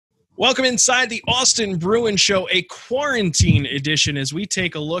Welcome inside the Austin Bruins Show, a quarantine edition as we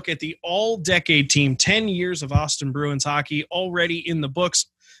take a look at the all-decade team. 10 years of Austin Bruins hockey already in the books.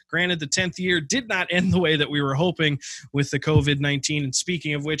 Granted, the 10th year did not end the way that we were hoping with the COVID-19. And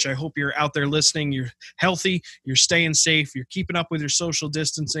speaking of which, I hope you're out there listening. You're healthy, you're staying safe, you're keeping up with your social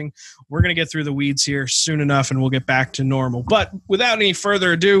distancing. We're going to get through the weeds here soon enough, and we'll get back to normal. But without any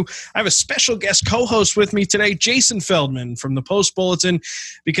further ado, I have a special guest co-host with me today, Jason Feldman from the Post Bulletin,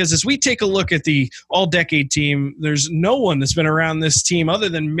 because as we take a look at the all-decade team, there's no one that's been around this team other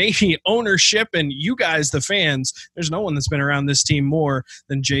than maybe ownership and you guys, the fans. There's no one that's been around this team more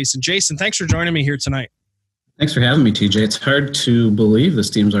than Jason. Jason, thanks for joining me here tonight. Thanks for having me, TJ. It's hard to believe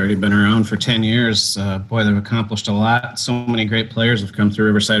this team's already been around for 10 years. Boy, they've accomplished a lot. So many great players have come through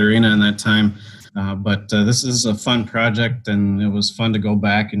Riverside Arena in that time. But this is a fun project, and it was fun to go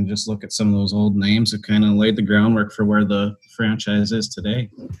back and just look at some of those old names that kind of laid the groundwork for where the franchise is today.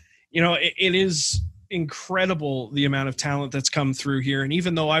 You know, it is incredible the amount of talent that's come through here. And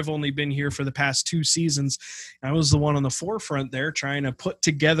even though I've only been here for the past 2 seasons, I was the one on the forefront there trying to put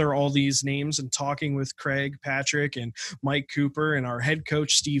together all these names and talking with Craig, Patrick, and Mike Cooper and our head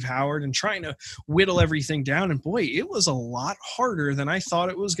coach, Steve Howard, and trying to whittle everything down. And boy, it was a lot harder than I thought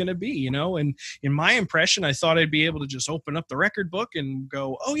it was going to be, you know? And in my impression, I thought I'd be able to just open up the record book and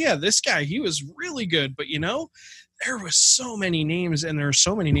go, oh yeah, this guy, he was really good. But you know, there was so many names, and there are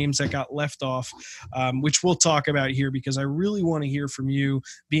so many names that got left off, which we'll talk about here because I really want to hear from you,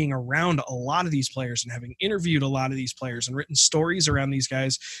 being around a lot of these players and having interviewed a lot of these players and written stories around these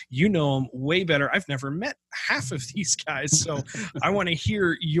guys. You know them way better. I've never met half of these guys, so I want to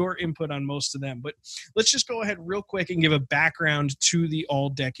hear your input on most of them. But let's just go ahead real quick and give a background to the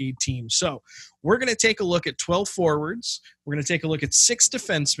all-decade team. So we're going to take a look at 12 forwards. We're going to take a look at 6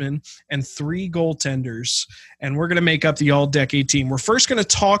 defensemen and 3 goaltenders, and we're going to make up the all-decade team. We're first going to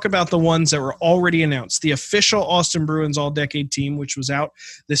talk about the ones that were already announced, the official Austin Bruins All-Decade Team, which was out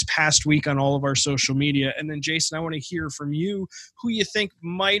this past week on all of our social media. And then, Jason, I want to hear from you who you think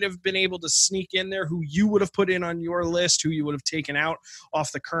might have been able to sneak in there, who you would have put in on your list, who you would have taken out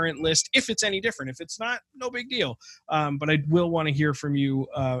off the current list, if it's any different. If it's not, no big deal. But I will want to hear from you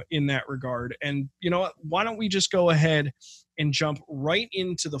in that regard. And you know what? Why don't we just go ahead and jump right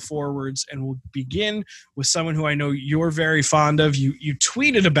into the forwards, and we'll begin with someone who I know you're very fond of. You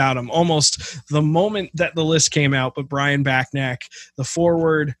tweeted about him almost the moment that the list came out, but Brian Backnack, the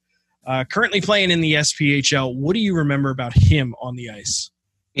forward, currently playing in the SPHL. What do you remember about him on the ice?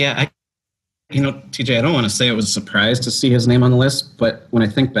 Yeah, TJ, I don't want to say it was a surprise to see his name on the list, but when I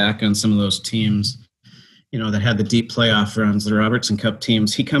think back on some of those teams, you know, that had the deep playoff runs, the Robertson Cup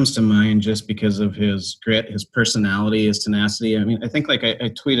teams, he comes to mind just because of his grit, his personality, his tenacity. I mean, I think like I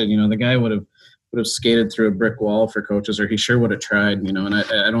tweeted, you know, the guy would have skated through a brick wall for coaches, or he sure would have tried, you know, and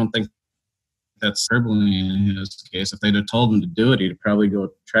I don't think that's terribly in his case. If they'd have told him to do it, he'd probably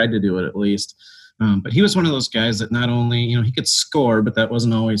tried to do it at least. But he was one of those guys that not only, you know, he could score, but that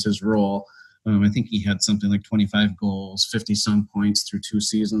wasn't always his role. I think he had something like 25 goals, 50-some points through 2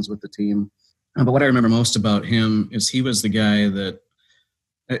 seasons with the team. But what I remember most about him is he was the guy that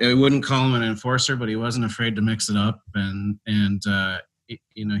I wouldn't call him an enforcer, but he wasn't afraid to mix it up. And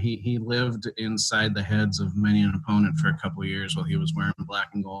you know, he lived inside the heads of many an opponent for a couple of years while he was wearing black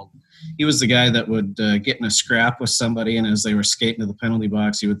and gold. He was the guy that would get in a scrap with somebody, and as they were skating to the penalty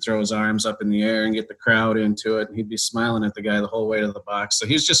box, he would throw his arms up in the air and get the crowd into it. And he'd be smiling at the guy the whole way to the box. So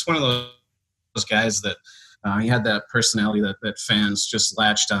he's just one of those guys that he had that personality that fans just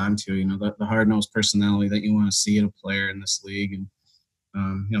latched onto, you know, the hard-nosed personality that you want to see in a player in this league. And,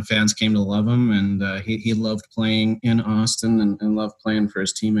 you know, fans came to love him, and he loved playing in Austin and loved playing for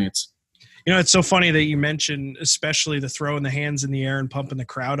his teammates. You know, it's so funny that you mentioned especially the throwing the hands in the air and pumping the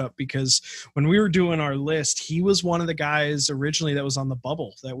crowd up, because when we were doing our list, he was one of the guys originally that was on the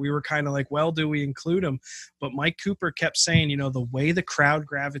bubble that we were kind of like, well, do we include him? But Mike Cooper kept saying, you know, the way the crowd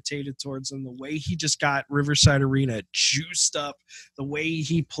gravitated towards him, the way he just got Riverside Arena juiced up, the way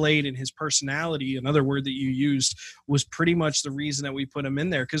he played and his personality, another word that you used, was pretty much the reason that we put him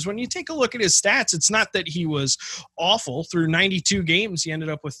in there. Because when you take a look at his stats, it's not that he was awful. Through 92 games, he ended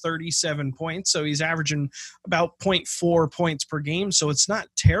up with 37 points, so he's averaging about 0.4 points per game, so it's not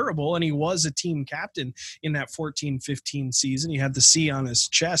terrible. And he was a team captain in that 14-15 season. He had the C on his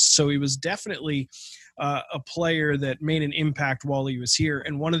chest, so he was definitely a player that made an impact while he was here.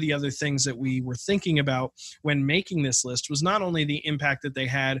 And one of the other things that we were thinking about when making this list was not only the impact that they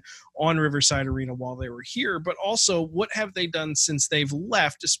had on Riverside Arena while they were here, but also what have they done since they've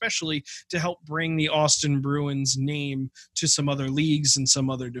left, especially to help bring the Austin Bruins name to some other leagues and some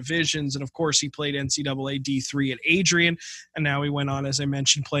other divisions. And of course, he played NCAA D3 at Adrian, and now he went on, as I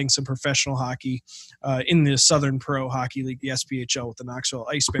mentioned, playing some professional hockey in the Southern Pro Hockey League, the SPHL, with the Knoxville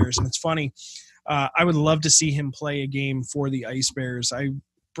Ice Bears. And it's funny, I would love to see him play a game for the Ice Bears. I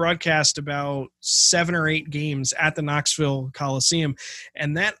broadcast about 7 or 8 games at the Knoxville Coliseum,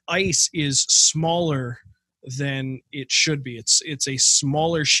 and that ice is smaller than it should be. It's a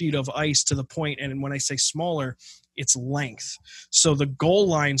smaller sheet of ice to the point, and when I say smaller, it's length. So the goal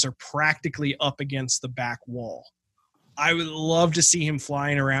lines are practically up against the back wall. I would love to see him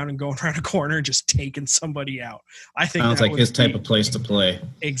flying around and going around a corner, just taking somebody out. I think sounds like his type of place to play.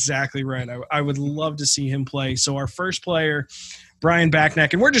 Exactly right. I would love to see him play. So our first player, Brian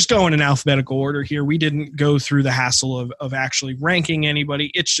Backneck, and we're just going in alphabetical order here. We didn't go through the hassle of actually ranking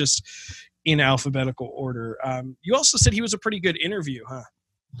anybody. It's just in alphabetical order. You also said he was a pretty good interview, huh?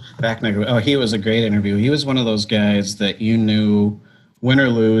 Backneck, he was a great interview. He was one of those guys that you knew, win or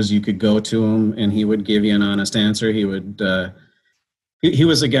lose, you could go to him and he would give you an honest answer. He would. He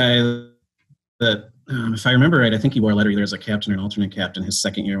was a guy that, if I remember right, I think he wore a letter either as a captain or an alternate captain his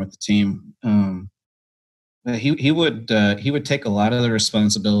second year with the team. He would take a lot of the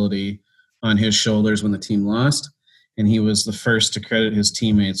responsibility on his shoulders when the team lost, and he was the first to credit his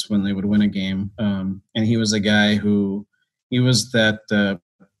teammates when they would win a game. And he was a guy he was that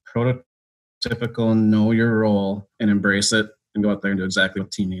prototypical know your role and embrace it and go out there and do exactly what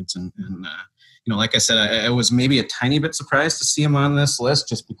the team needs. And like I said, I was maybe a tiny bit surprised to see him on this list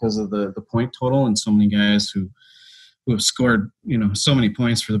just because of the point total and so many guys who have scored, so many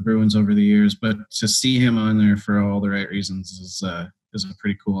points for the Bruins over the years. But to see him on there for all the right reasons is a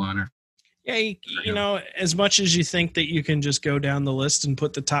pretty cool honor. Yeah, as much as you think that you can just go down the list and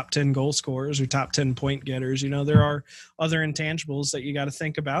put the top 10 goal scorers or top 10 point getters, there are other intangibles that you got to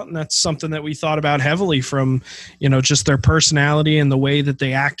think about. And that's something that we thought about heavily from, just their personality and the way that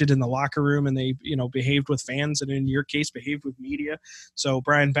they acted in the locker room and they, behaved with fans and in your case, behaved with media. So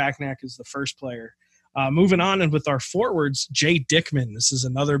Brian Backneck is the first player. Moving on, and with our forwards, Jay Dickman. This is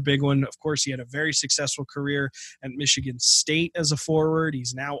another big one. Of course, he had a very successful career at Michigan State as a forward.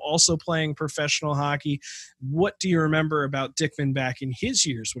 He's now also playing professional hockey. What do you remember about Dickman back in his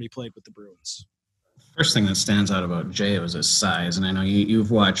years when he played with the Bruins? First thing that stands out about Jay was his size, and I know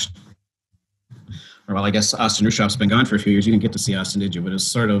you've watched. Well, I guess Austin Rushoff's been gone for a few years. You didn't get to see Austin, did you? But it's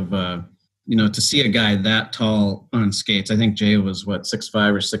sort of, to see a guy that tall on skates. I think Jay was 6'5"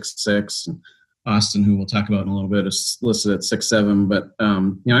 or 6'6", and Austin, who we'll talk about in a little bit, is listed at 6'7". But I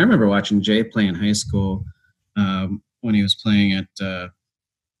remember watching Jay play in high school when he was playing at. It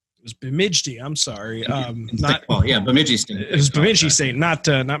was Bemidji. I'm sorry, Bemidji State. It was Bemidji State, not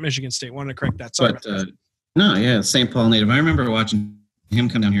Michigan State. Wanted to correct that. Sorry. But St. Paul native. I remember watching him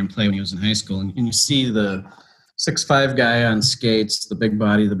come down here and play when he was in high school, and you see the 6'5" guy on skates, the big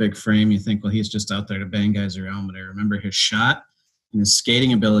body, the big frame. You think, well, he's just out there to bang guys around. But I remember his shot and his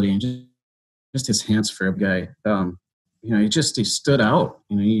skating ability and just his hands for a guy. He stood out.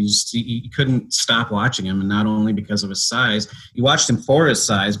 You couldn't stop watching him, and not only because of his size. You watched him for his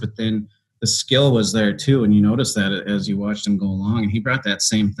size, but then the skill was there too, and you noticed that as you watched him go along. And he brought that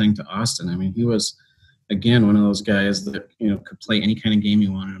same thing to Austin. I mean, he was, again, one of those guys that could play any kind of game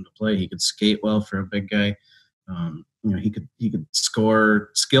you wanted him to play. He could skate well for a big guy. He could score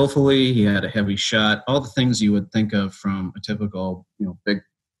skillfully. He had a heavy shot. All the things you would think of from a typical big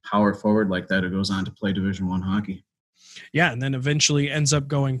power forward like that who goes on to play Division I hockey. Yeah, and then eventually ends up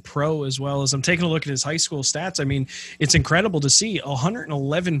going pro as well. As I'm taking a look at his high school stats, I mean, it's incredible to see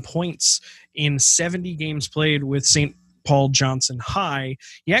 111 points in 70 games played with St. Paul Johnson High.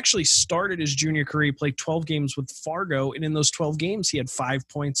 He actually started his junior career. He played 12 games with Fargo, and in those 12 games, he had 5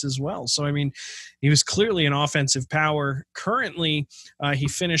 points as well. So, I mean, he was clearly an offensive power. Currently, he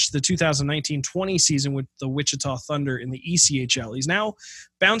finished the 2019-20 season with the Wichita Thunder in the ECHL. He's now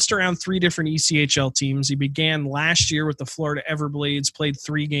bounced around 3 different ECHL teams. He began last year with the Florida Everblades, played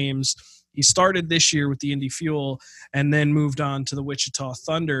 3 games. He started this year with the Indy Fuel and then moved on to the Wichita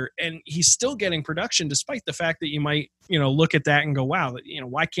Thunder. And he's still getting production despite the fact that you might, look at that and go, wow,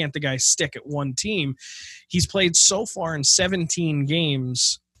 why can't the guy stick at one team? He's played so far in 17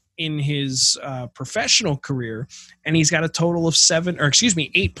 games in his professional career, and he's got a total of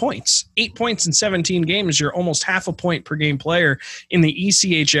 8 points. 8 points in 17 games. You're almost half a point per game player in the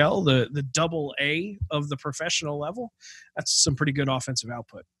ECHL, the double A of the professional level. That's some pretty good offensive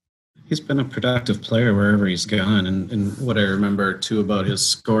output. He's been a productive player wherever he's gone. And what I remember, too, about his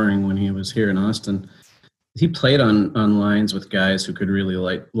scoring when he was here in Austin, he played on lines with guys who could really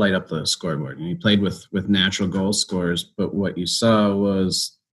light up the scoreboard. And he played with natural goal scorers. But what you saw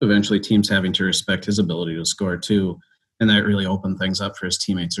was eventually teams having to respect his ability to score, too. And that really opened things up for his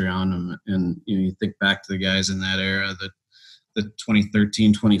teammates around him. And you think back to the guys in that era, the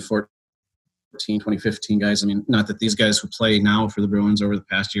 2013, 2014, 2015 guys. I mean, not that these guys who play now for the Bruins over the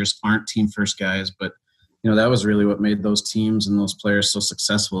past years aren't team first guys, but that was really what made those teams and those players so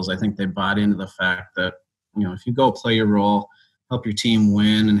successful. Is I think they bought into the fact that if you go play your role, help your team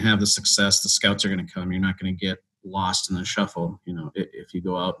win and have the success, the scouts are going to come. You're not going to get lost in the shuffle. If you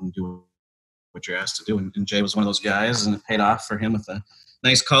go out and do what you're asked to do. And Jay was one of those guys, and it paid off for him with a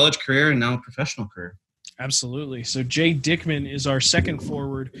nice college career and now a professional career. Absolutely. So Jay Dickman is our second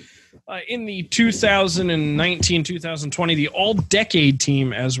forward in the 2019-2020, the All-Decade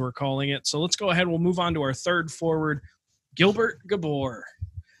Team, as we're calling it. So let's go ahead. We'll move on to our third forward, Gilbert Gabor.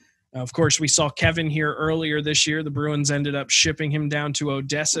 Now, of course, we saw Kevin here earlier this year. The Bruins ended up shipping him down to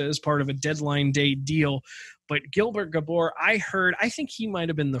Odessa as part of a deadline day deal. But Gilbert Gabor, I think he might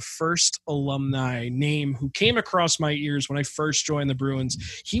have been the first alumni name who came across my ears when I first joined the Bruins.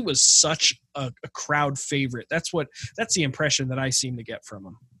 He was such a crowd favorite. That's the impression that I seem to get from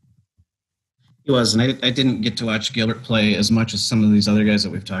him. He was, and I didn't get to watch Gilbert play as much as some of these other guys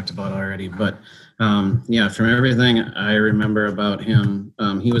that we've talked about already. But, from everything I remember about him,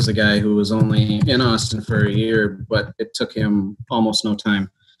 he was a guy who was only in Austin for a year, but it took him almost no time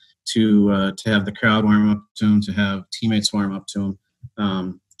to have the crowd warm up to him, to have teammates warm up to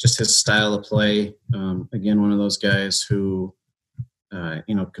him. Just his style of play, again, one of those guys who,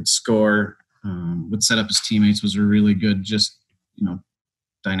 could score, would set up his teammates, was a really good,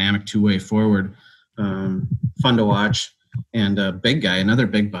 dynamic two-way forward, fun to watch, and a big guy, another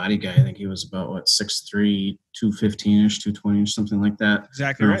big body guy. I think he was about 6'3", 215-ish, 220-ish, something like that.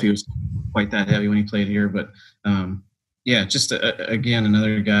 Exactly. I don't know right. if he was quite that heavy when he played here, but just again,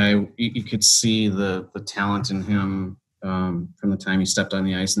 another guy. You could see the talent in him from the time he stepped on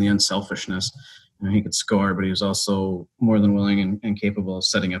the ice, and the unselfishness. He could score, but he was also more than willing and capable of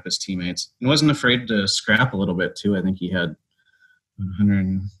setting up his teammates. And wasn't afraid to scrap a little bit too. I think he had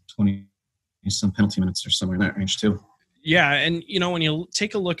 120 some penalty minutes or somewhere in that range too. Yeah, and when you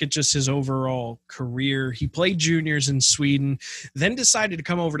take a look at just his overall career, he played juniors in Sweden, then decided to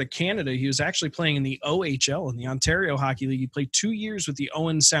come over to Canada. He was actually playing in the OHL, in the Ontario Hockey League. He played 2 years with the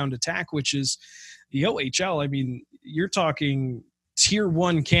Owen Sound Attack, which is the OHL. I mean, you're talking Tier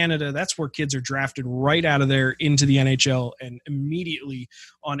 1 Canada. That's where kids are drafted right out of there into the NHL and immediately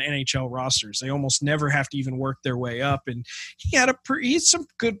on NHL rosters. They almost never have to even work their way up. And he had some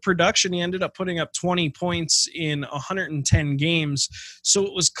good production. He ended up putting up 20 points in 110 games. So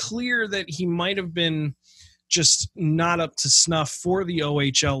it was clear that he might have been just not up to snuff for the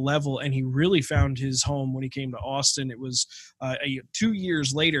OHL level, and he really found his home when he came to Austin. It was 2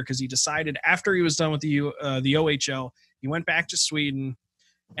 years later, because he decided after he was done with the OHL, he went back to Sweden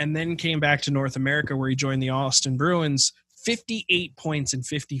and then came back to North America, where he joined the Austin Bruins. 58 points in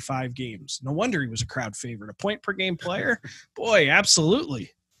 55 games. No wonder he was a crowd favorite. A point per game player? Boy,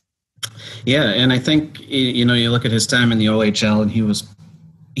 absolutely. Yeah, and I think, you look at his time in the OHL, and he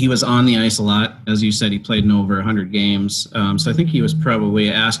was on the ice a lot. As you said, he played in over 100 games. So I think he was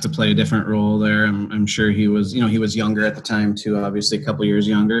probably asked to play a different role there. I'm sure he was, he was younger at the time too, obviously a couple years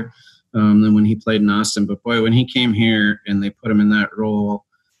younger than when he played in Austin. But boy, when he came here and they put him in that role,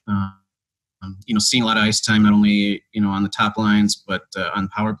 seeing a lot of ice time, not only, on the top lines, but on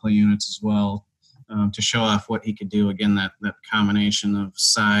power play units as well, to show off what he could do. Again, that combination of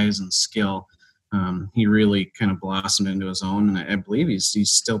size and skill. He really kind of blossomed into his own, and I believe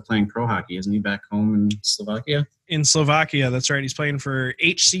he's still playing pro hockey, isn't he, back home in Slovakia? In Slovakia, that's right. He's playing for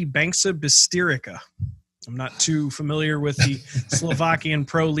HC Banksa Bystrica. I'm not too familiar with the Slovakian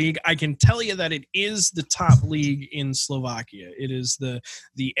Pro League. I can tell you that it is the top league in Slovakia. It is the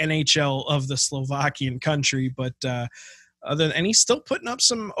NHL of the Slovakian country, but and he's still putting up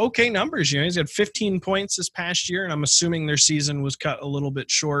some okay numbers. He's had 15 points this past year, and I'm assuming their season was cut a little bit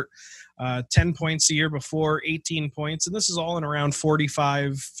short. 10 points a year before, 18 points, and this is all in around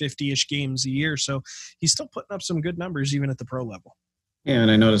 45, 50-ish games a year. So he's still putting up some good numbers even at the pro level. Yeah,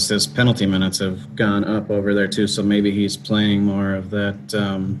 and I noticed his penalty minutes have gone up over there too, so maybe he's playing more of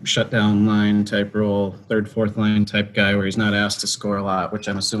that shutdown line type role, third, fourth line type guy where he's not asked to score a lot, which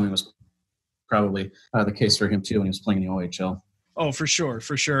I'm assuming was probably the case for him too when he was playing in the OHL. Oh, for sure.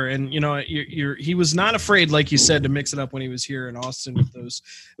 And he was not afraid, like you said, to mix it up when he was here in Austin with those.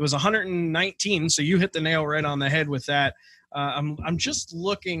 It was 119, so you hit the nail right on the head with that. I'm just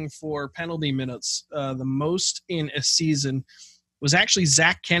looking for penalty minutes. The most in a season was actually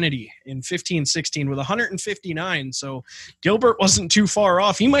Zach Kennedy in 15-16 with 159. So Gilbert wasn't too far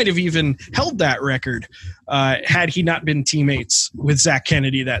off. He might have even held that record had he not been teammates with Zach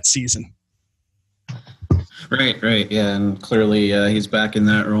Kennedy that season. Right, yeah, and clearly he's back in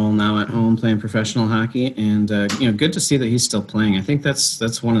that role now at home playing professional hockey, and good to see that he's still playing. I think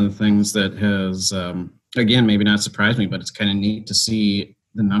that's one of the things that has, again, maybe not surprised me, but it's kind of neat to see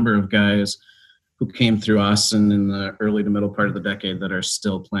the number of guys who came through Austin in the early to middle part of the decade that are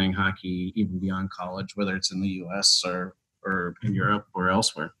still playing hockey even beyond college, whether it's in the U.S. or in Europe or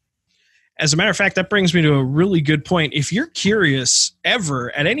elsewhere. As a matter of fact, that brings me to a really good point. If you're curious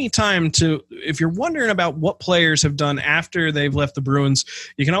ever at any time if you're wondering about what players have done after they've left the Bruins,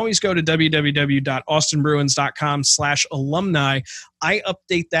 you can always go to www.austinbruins.com/alumni. I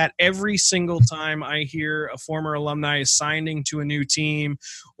update that every single time I hear a former alumni is signing to a new team,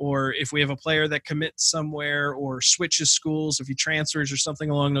 or if we have a player that commits somewhere or switches schools, if he transfers or something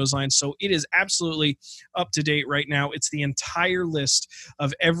along those lines. So it is absolutely up to date right now. It's the entire list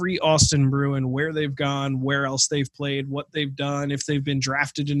of every Austin Bruin, where they've gone, where else they've played, what they've done, if they've been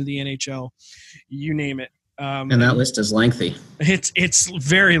drafted into the NHL, you name it. And that list is lengthy. It's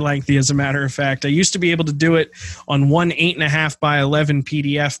very lengthy, as a matter of fact. I used to be able to do it on one 8.5 by 11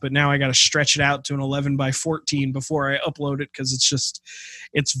 PDF, but now I got to stretch it out to an 11 by 14 before I upload it, because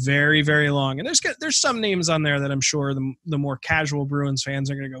it's very, very long. And there's some names on there that I'm sure the more casual Bruins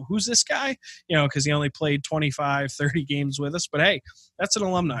fans are going to go, who's this guy? Because he only played 25, 30 games with us. But hey, that's an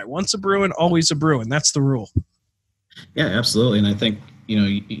alumni. Once a Bruin, always a Bruin. That's the rule. Yeah, absolutely. And I think,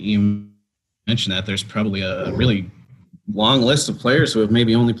 you mentioned that there's probably a really long list of players who have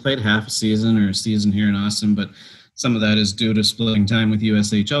maybe only played half a season or a season here in Austin, but some of that is due to splitting time with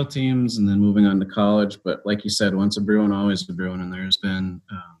USHL teams and then moving on to college. But like you said, once a Bruin, always a Bruin, and there's been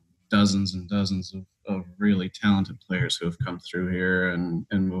dozens and dozens of really talented players who have come through here and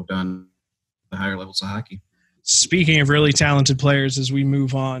moved on to higher levels of hockey. Speaking of really talented players, as we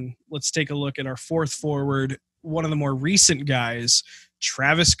move on, let's take a look at our fourth forward, one of the more recent guys,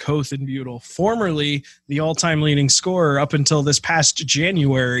 Travis Kothenbutel, formerly the all-time leading scorer up until this past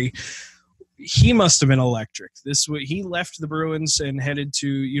January. He must have been electric. He left the Bruins and headed to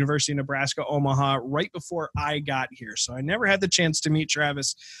University of Nebraska, Omaha, right before I got here. So I never had the chance to meet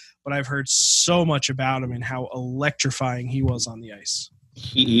Travis, but I've heard so much about him and how electrifying he was on the ice.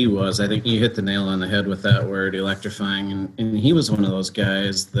 He was. I think you hit the nail on the head with that word, electrifying. And he was one of those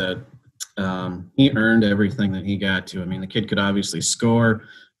guys that he earned everything that he got to. I mean, the kid could obviously score.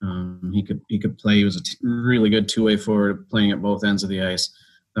 He could play. He was a really good two-way forward, playing at both ends of the ice.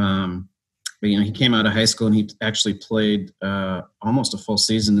 But he came out of high school and he actually played almost a full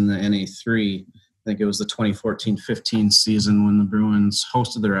season in the NA3. I think it was the 2014-15 season when the Bruins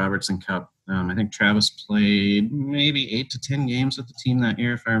hosted the Robertson Cup. I think Travis played maybe 8 to 10 games with the team that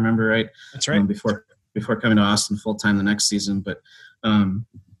year, if I remember right. That's right. Before coming to Austin full-time the next season. But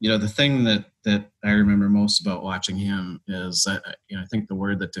the thing that I remember most about watching him is, I think the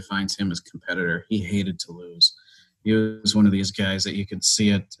word that defines him is competitor. He hated to lose. He was one of these guys that you could see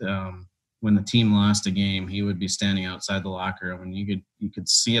it when the team lost a game. He would be standing outside the locker room, and you could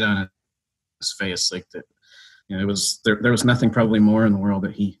see it on his face, like that. It was there was nothing probably more in the world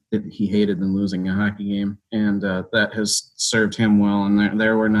that he hated than losing a hockey game, and that has served him well. And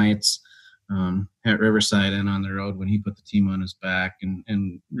there were nights at Riverside and on the road when he put the team on his back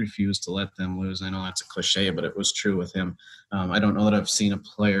and refused to let them lose. I know that's a cliche, but it was true with him. I don't know that I've seen a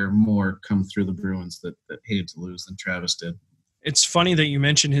player more come through the Bruins that hated to lose than Travis did. It's funny that you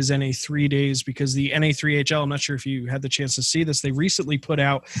mentioned his NA3 days, because the NA3HL, I'm not sure if you had the chance to see this, they've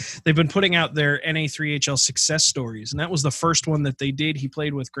been putting out their NA3HL success stories, and that was the first one that they did. He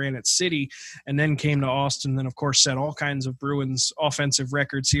played with Granite City and then came to Austin, then of course set all kinds of Bruins offensive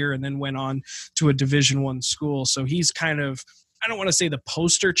records here, and then went on to a Division I school. So he's kind of, I don't want to say the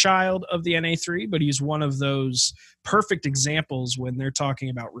poster child of the NA3, but he's one of those perfect examples when they're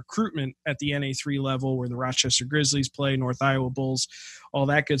talking about recruitment at the NA3 level, where the Rochester Grizzlies play, North Iowa Bulls, all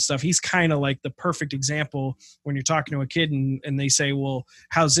that good stuff. He's kind of like the perfect example when you're talking to a kid and they say, well,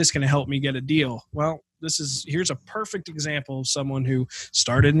 how's this going to help me get a deal? Well, here's a perfect example of someone who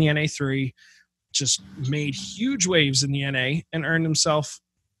started in the NA3, just made huge waves in the NA and earned himself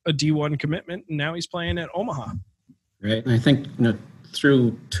a D1 commitment, and now he's playing at Omaha. Right, and I think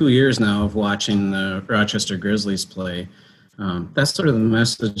through 2 years now of watching the Rochester Grizzlies play, that's sort of the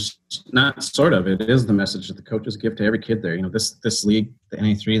message. Not sort of, it is the message that the coaches give to every kid there. This league, the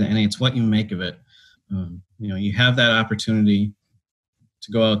NA3, the NA, it's what you make of it. You have that opportunity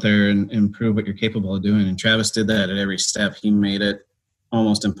to go out there and prove what you're capable of doing. And Travis did that at every step. He made it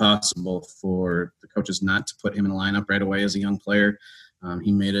almost impossible for the coaches not to put him in the lineup right away as a young player.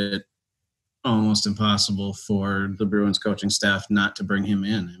 He made it almost impossible for the Bruins coaching staff not to bring him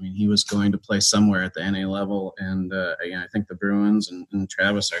in. I mean, he was going to play somewhere at the NA level, and I think the Bruins and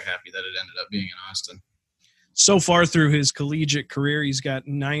Travis are happy that it ended up being in Austin. So far through his collegiate career, he's got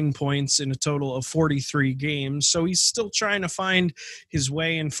 9 points in a total of 43 games. So he's still trying to find his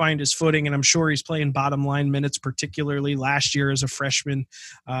way and find his footing. And I'm sure he's playing bottom line minutes, particularly last year as a freshman.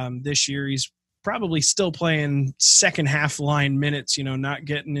 This year, he's probably still playing second half line minutes, not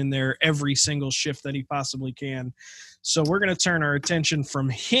getting in there every single shift that he possibly can. So we're going to turn our attention from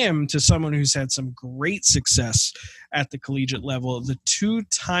him to someone who's had some great success at the collegiate level, the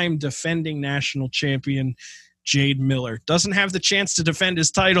 2-time defending national champion, Jade Miller. Doesn't have the chance to defend his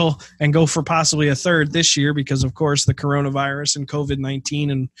title and go for possibly a third this year because, of course, the coronavirus and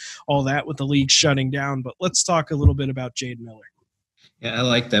COVID-19 and all that with the league shutting down. But let's talk a little bit about Jade Miller. Yeah, I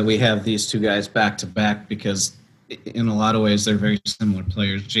like that we have these two guys back to back because in a lot of ways they're very similar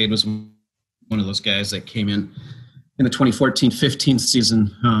players. Jade was one of those guys that came in the 2014-15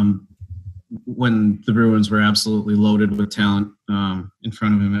 season when the Bruins were absolutely loaded with talent in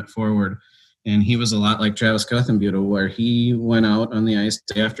front of him at forward. And he was a lot like Travis Guthenbueter, where he went out on the ice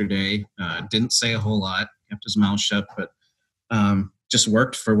day after day, didn't say a whole lot, kept his mouth shut, but just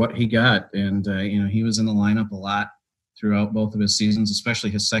worked for what he got. And, he was in the lineup a lot throughout both of his seasons, especially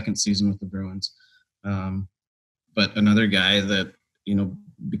his second season with the Bruins. But another guy that,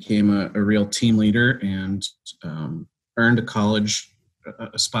 became a real team leader and earned a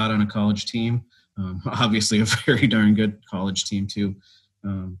spot on a college team. Obviously a very darn good college team too.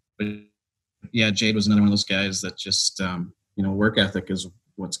 But yeah, Jade was another one of those guys that just, work ethic is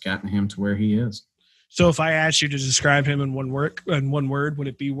what's gotten him to where he is. So if I asked you to describe him in one word, would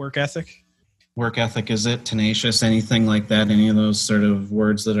it be work ethic? Work ethic, is it? Tenacious, anything like that? Any of those sort of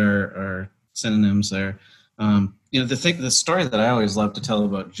words that are synonyms there? The story that I always love to tell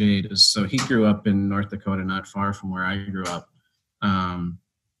about Jade is, so he grew up in North Dakota, not far from where I grew up,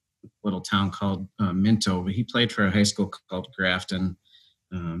 little town called Minto, but he played for a high school called Grafton.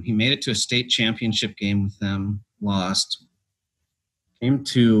 He made it to a state championship game with them, lost, came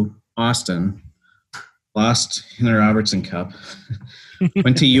to Austin, lost in the Robertson Cup,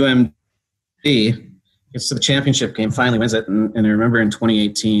 went to UMD, gets to the championship game, finally wins it. And I remember in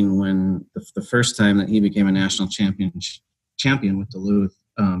 2018 when the first time that he became a national champion with Duluth,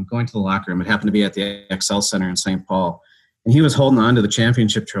 going to the locker room, it happened to be at the XL Center in St. Paul. And he was holding on to the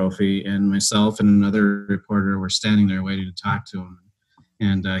championship trophy, and myself and another reporter were standing there waiting to talk to him.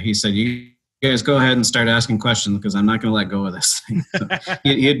 And he said, "You guys go ahead and start asking questions because I'm not going to let go of this thing."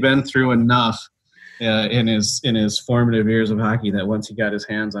 He had been through enough in his formative years of hockey that once he got his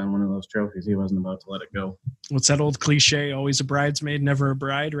hands on one of those trophies, he wasn't about to let it go. What's that old cliche? Always a bridesmaid, never a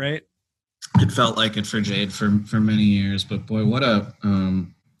bride, right? It felt like it for Jade for many years, but boy, what a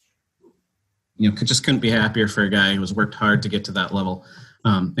just couldn't be happier for a guy who has worked hard to get to that level.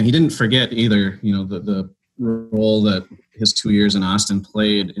 And he didn't forget either, the role that his 2 years in Austin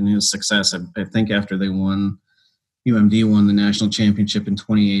played in his success. I think after UMD won the national championship in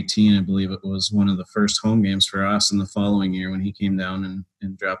 2018, I believe it was one of the first home games for Austin the following year when he came down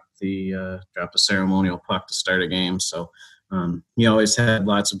and dropped the ceremonial puck to start a game. So he always had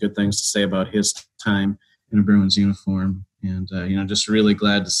lots of good things to say about his time in a Bruins uniform. And, just really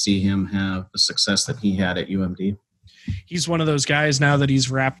glad to see him have the success that he had at UMD. He's one of those guys now that he's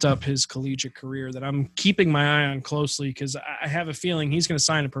wrapped up his collegiate career that I'm keeping my eye on closely because I have a feeling he's going to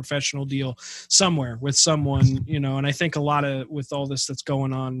sign a professional deal somewhere with someone, and I think a lot of with all this that's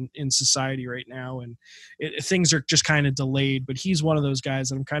going on in society right now and things are just kind of delayed, but he's one of those guys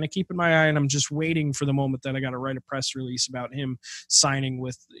that I'm kind of keeping my eye on. I'm just waiting for the moment that I got to write a press release about him signing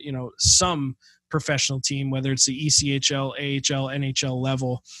with, some professional team, whether it's the ECHL, AHL, NHL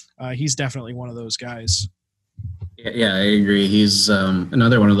level. He's definitely one of those guys. Yeah, I agree. He's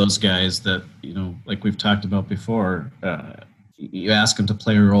another one of those guys that, like we've talked about before, you ask him to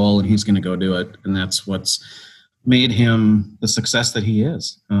play a role and he's going to go do it. And that's what's made him the success that he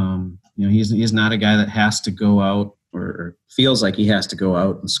is. He's not a guy that has to go out or feels like he has to go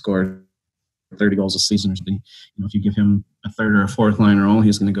out and score 30 goals a season or something. If you give him a third or a fourth line role,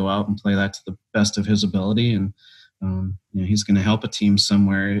 he's going to go out and play that to the best of his ability. And he's going to help a team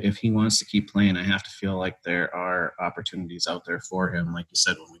somewhere. If he wants to keep playing, I have to feel like there are opportunities out there for him, like you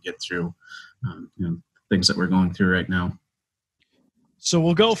said, when we get through things that we're going through right now. So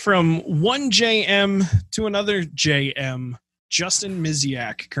we'll go from one JM to another JM. Justin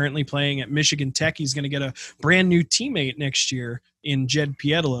Miziak, currently playing at Michigan Tech. He's going to get a brand new teammate next year. in Jed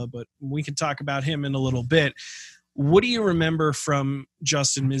Pietila, but we can talk about him in a little bit. What do you remember from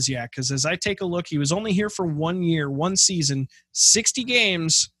Justin Misiak? Because as I take a look, he was only here for 1 year, 1 season, 60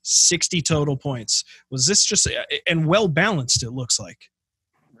 games, 60 total points. Was this just – and well-balanced, it looks like.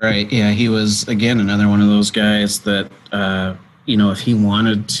 Right, yeah, he was, again, another one of those guys that, if he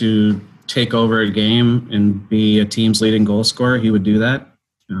wanted to take over a game and be a team's leading goal scorer, he would do that.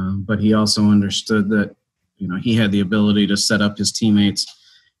 But he also understood that, he had the ability to set up his teammates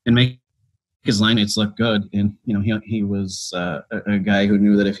and make his linemates look good. And, he was a guy who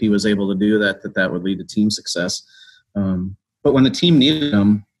knew that if he was able to do that, that would lead to team success. But when the team needed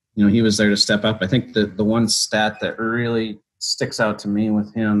him, he was there to step up. I think the one stat that really sticks out to me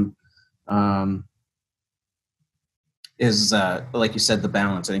with him is, like you said, the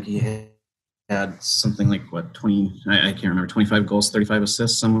balance. I think he had something like 20, I can't remember, 25 goals, 35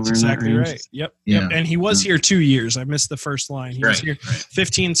 assists, somewhere That's exactly in that range. Right. Yep. Yeah. Yep. And he was here 2 years. I missed the first line. He was here Right.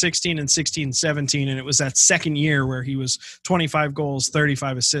 15, 16, and 16, 17. And it was that second year where he was 25 goals,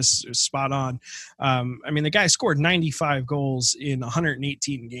 35 assists, spot on. The guy scored 95 goals in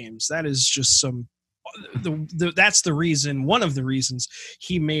 118 games. That is just that's the reason, one of the reasons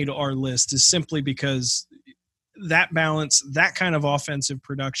he made our list, is simply because that balance, that kind of offensive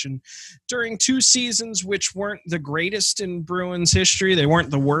production during 2 seasons, which weren't the greatest in Bruins history. They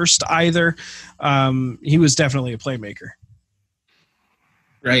weren't the worst either. He was definitely a playmaker.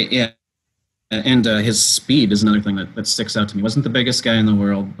 Right. Yeah. And his speed is another thing that sticks out to me. He wasn't the biggest guy in the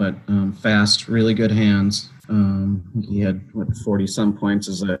world, but fast, really good hands. He had 40-some points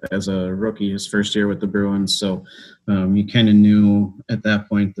as a rookie his first year with the Bruins. So you kind of knew at that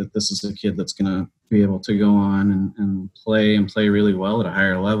point that this is a kid that's going to be able to go on and play really well at a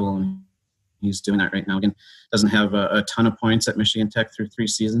higher level. And he's doing that right now. Again, doesn't have a ton of points at Michigan Tech through 3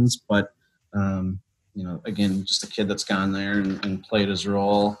 seasons, but again, just a kid that's gone there and played his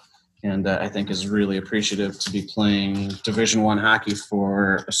role. And I think is really appreciative to be playing Division I hockey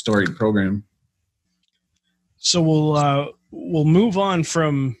for a storied program. So we'll move on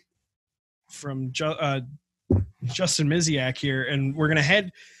from Justin Misiak here, and we're going to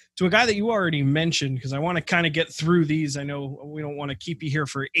head to a guy that you already mentioned, because I want to kind of get through these. I know we don't want to keep you here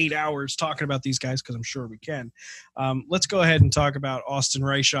for 8 hours talking about these guys, because I'm sure we can. Let's go ahead and talk about Austin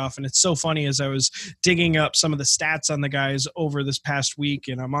Reichoff. And it's so funny, as I was digging up some of the stats on the guys over this past week,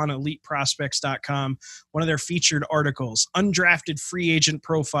 and I'm on eliteprospects.com, one of their featured articles, undrafted free agent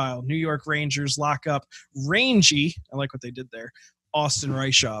profile, New York Rangers lock up rangy, I like what they did there, Austin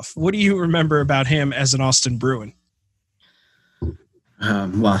Reichoff. What do you remember about him as an Austin Bruin?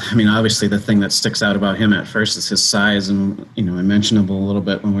 Obviously the thing that sticks out about him at first is his size, and I mentioned him a little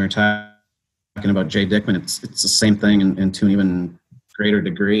bit when we were talking about Jay Dickman. It's the same thing, and to an even greater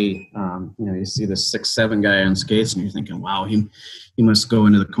degree. You see this 6'7" guy on skates, and you're thinking, wow, he must go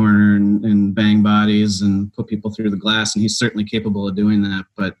into the corner and bang bodies and put people through the glass, and he's certainly capable of doing that.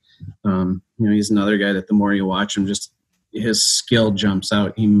 But he's another guy that the more you watch him, just his skill jumps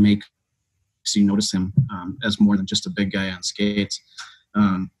out. He makes you notice him as more than just a big guy on skates.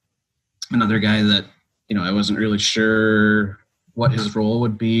 Another guy that, I wasn't really sure what his role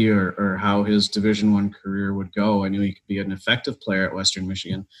would be or how his Division I career would go. I knew he could be an effective player at Western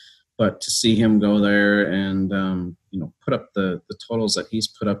Michigan, but to see him go there and, put up the totals that he's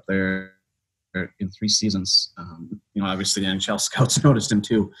put up there in 3 seasons, obviously the NHL scouts noticed him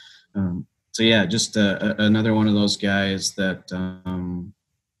too. Just another one of those guys that,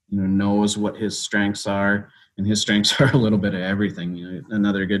 knows what his strengths are, and his strengths are a little bit of everything.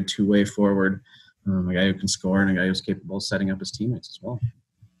 Another good 2-way forward, a guy who can score, and a guy who's capable of setting up his teammates as well.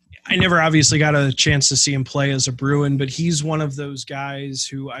 I never obviously got a chance to see him play as a Bruin, but he's one of those guys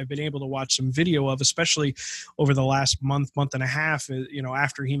who I've been able to watch some video of, especially over the last month and a half.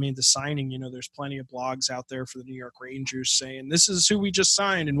 After he made the signing, there's plenty of blogs out there for the New York Rangers saying this is who we just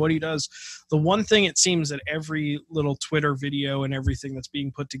signed and what he does. The one thing it seems that every little Twitter video and everything that's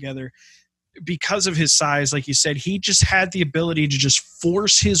being put together, because of his size, like you said, he just had the ability to just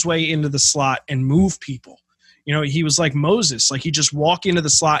force his way into the slot and move people. He was like Moses, like he just walk into the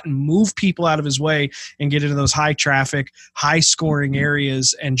slot and move people out of his way and get into those high traffic, high scoring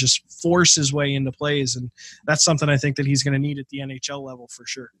areas and just force his way into plays. And that's something I think that he's going to need at the NHL level for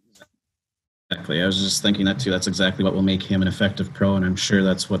sure. Exactly. I was just thinking that too. That's exactly what will make him an effective pro. And I'm sure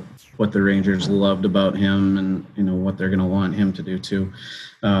that's what the Rangers loved about him and, what they're going to want him to do too.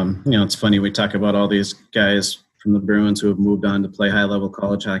 It's funny. We talk about all these guys from the Bruins who have moved on to play high level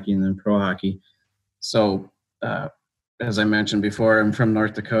college hockey and then pro hockey. So, as I mentioned before, I'm from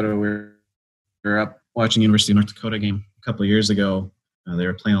North Dakota. We were up watching University of North Dakota game a couple of years ago. They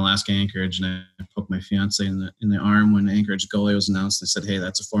were playing Alaska Anchorage, and I poked my fiance in the arm when the Anchorage goalie was announced. I said, "Hey,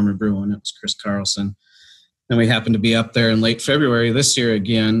 that's a former Bruin." It was Chris Carlson. And we happened to be up there in late February this year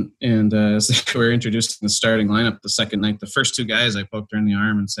again. And as they were introduced in the starting lineup the second night, the first two guys I poked her in the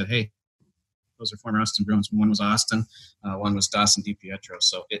arm and said, "Hey, those are former Austin Bruins." One was Austin, one was Dawson DiPietro.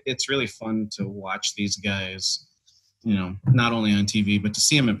 So it's really fun to watch these guys, not only on TV, but to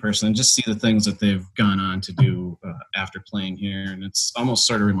see them in person and just see the things that they've gone on to do after playing here. And it's almost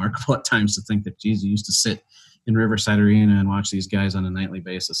sort of remarkable at times to think that, geez, you used to sit in Riverside Arena and watch these guys on a nightly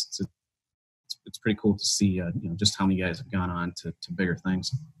basis. It's pretty cool to see, just how many guys have gone on to bigger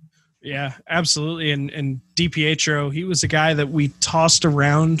things. Yeah, absolutely. And DiPietro, he was a guy that we tossed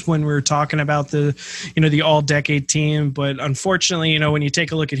around when we were talking about the all-decade team. But unfortunately, when you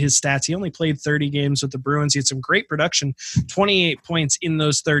take a look at his stats, he only played 30 games with the Bruins. He had some great production, 28 points in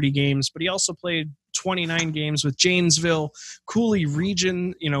those 30 games, but he also played 29 games with Janesville, Cooley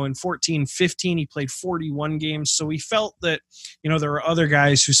Region, in 14-15, he played 41 games. So we felt that, there were other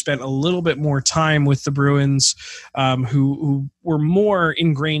guys who spent a little bit more time with the Bruins, who were more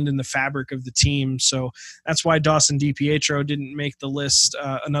ingrained in the fabric of the team. So that's why Dawson DiPietro didn't make the list,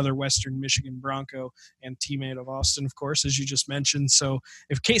 another Western Michigan Bronco and teammate of Austin, of course, as you just mentioned. So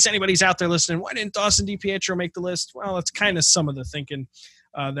in case anybody's out there listening, why didn't Dawson DiPietro make the list? Well, it's kind of some of the thinking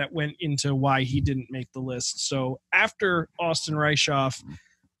that went into why he didn't make the list. So after Austin Reichoff,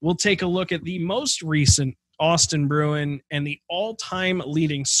 we'll take a look at the most recent Austin Bruin and the all-time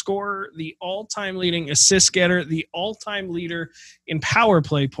leading scorer, the all-time leading assist getter, the all-time leader in power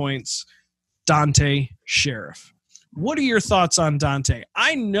play points, Dante Sheriff. What are your thoughts on Dante?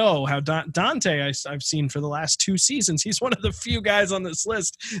 I know how Dante I've seen for the last 2 seasons. He's one of the few guys on this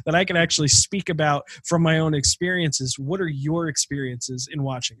list that I can actually speak about from my own experiences. What are your experiences in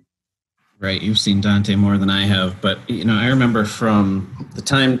watching him? Right. You've seen Dante more than I have. But, I remember from the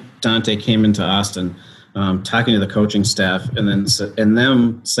time Dante came into Austin, talking to the coaching staff and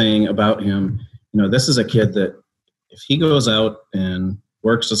them saying about him, this is a kid that if he goes out and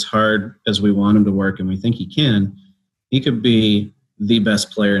works as hard as we want him to work and we think he can, he could be the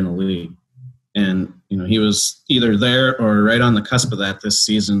best player in the league. And, he was either there or right on the cusp of that this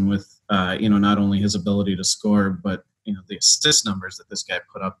season with, not only his ability to score, but, the assist numbers that this guy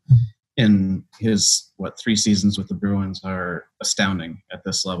put up in his, 3 seasons with the Bruins are astounding at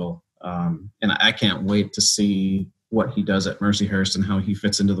this level. And I can't wait to see what he does at Mercyhurst and how he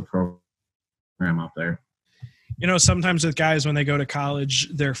fits into the program out there. Sometimes with guys when they go to college,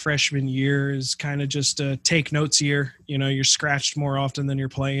 their freshman year is kind of just a take notes year. You're scratched more often than you're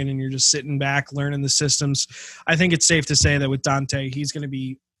playing and you're just sitting back, learning the systems. I think it's safe to say that with Dante, he's going to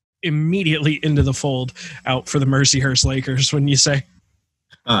be immediately into the fold out for the Mercyhurst Lakers, wouldn't you say?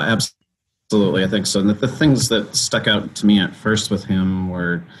 Absolutely. I think so. And the things that stuck out to me at first with him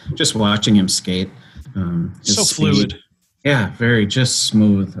were just watching him skate. So fluid. Yeah, very just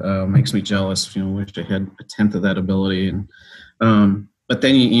smooth. Makes me jealous. Wish I had a tenth of that ability. And but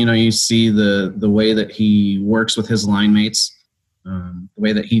then you see the way that he works with his line mates, the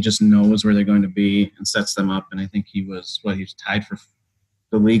way that he just knows where they're going to be and sets them up. And I think he was tied for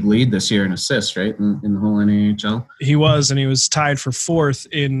the league lead this year in assists, right, in the whole NHL. He was, and he was tied for 4th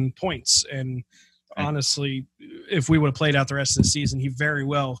in points. And honestly, if we would have played out the rest of the season, he very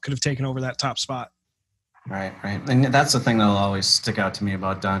well could have taken over that top spot. Right. And that's the thing that'll always stick out to me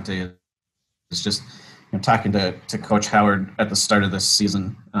about Dante is just talking to Coach Howard at the start of this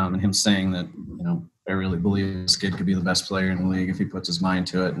season and him saying that, I really believe this kid could be the best player in the league if he puts his mind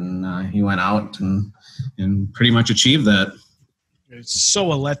to it. And he went out and pretty much achieved that. It's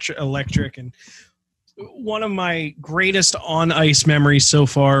so electric. And one of my greatest on-ice memories so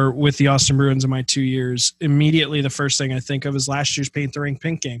far with the Austin Bruins in my 2 years, immediately the first thing I think of is last year's Paint the Rink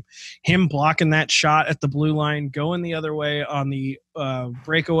Pink game. Him blocking that shot at the blue line, going the other way on the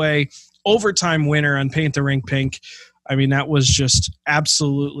breakaway, overtime winner on Paint the Rink Pink. I mean, that was just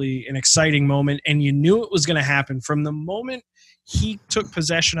absolutely an exciting moment, and you knew it was going to happen. From the moment he took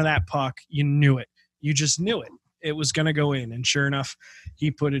possession of that puck, you knew it. You just knew it. It was going to go in, and sure enough, he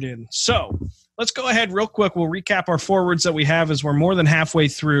put it in. So let's go ahead real quick. We'll recap our forwards that we have as we're more than halfway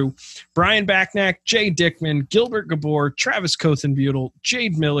through. Brian Backnack, Jay Dickman, Gilbert Gabor, Travis Kothenbutel,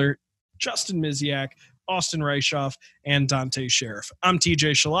 Jade Miller, Justin Miziak, Austin Reichoff, and Dante Sheriff. I'm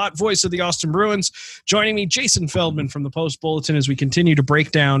TJ Shalott, voice of the Austin Bruins. Joining me, Jason Feldman from the Post Bulletin as we continue to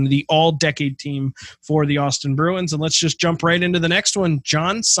break down the all-decade team for the Austin Bruins. And let's just jump right into the next one,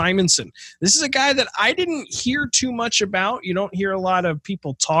 John Simonson. This is a guy that I didn't hear too much about. You don't hear a lot of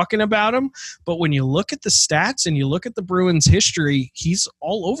people talking about him, but when you look at the stats and you look at the Bruins' history, he's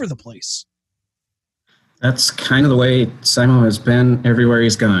all over the place. That's kind of the way Simon has been everywhere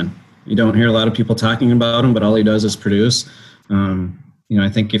he's gone. You don't hear a lot of people talking about him, but all he does is produce. I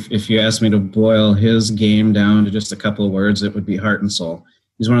think if you asked me to boil his game down to just a couple of words, it would be heart and soul.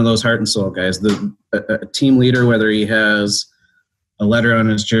 He's one of those heart and soul guys. A team leader, whether he has a letter on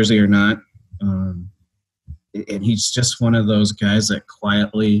his jersey or not, and he's just one of those guys that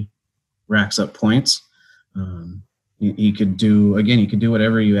quietly racks up points. He could do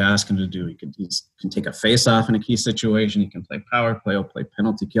whatever you ask him to do. He can take a face off in a key situation. He can play power play. He'll play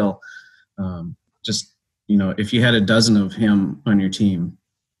penalty kill. If you had a dozen of him on your team,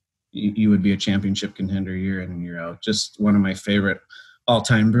 you would be a championship contender year in and year out. Just one of my favorite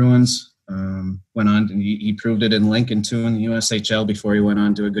all-time Bruins. Went on and he proved it in Lincoln too in the USHL before he went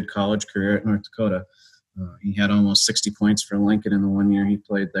on to a good college career at North Dakota. He had almost 60 points for Lincoln in the 1 year he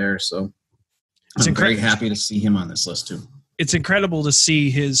played there. So I'm very happy to see him on this list too. It's incredible to see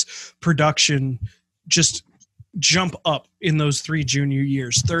his production just jump up in those 3 junior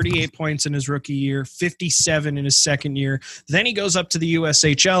years. 38 points in his rookie year, 57 in his second year. Then he goes up to the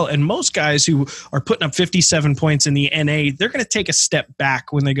USHL, and most guys who are putting up 57 points in the NA, they're going to take a step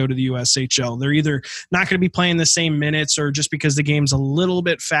back when they go to the USHL. They're either not going to be playing the same minutes, or just because the game's a little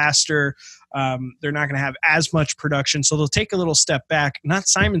bit faster, they're not going to have as much production, so they'll take a little step back. Not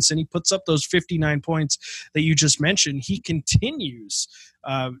Simonson. He puts up those 59 points that you just mentioned. He continues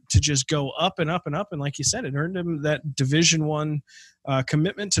to just go up and up and up, and like you said, it earned him that Division I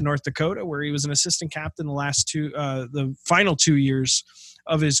commitment to North Dakota, where he was an assistant captain the final 2 years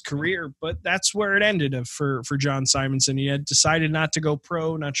of his career. But that's where it ended for John Simonson. He had decided not to go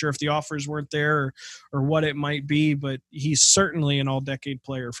pro. Not sure if the offers weren't there or what it might be, but he's certainly an all-decade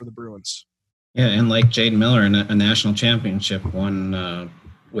player for the Bruins. Yeah, and like Jaden Miller, a national championship won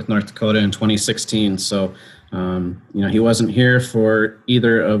with North Dakota in 2016. So, he wasn't here for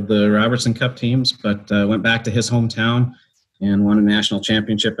either of the Robertson Cup teams, but went back to his hometown and won a national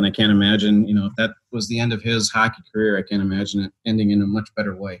championship. And I can't imagine, if that was the end of his hockey career, I can't imagine it ending in a much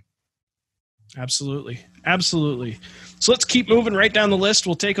better way. Absolutely. Absolutely. So let's keep moving right down the list.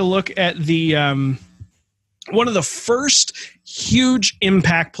 We'll take a look at the one of the first huge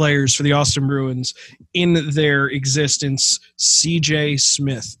impact players for the Austin Bruins in their existence, C.J.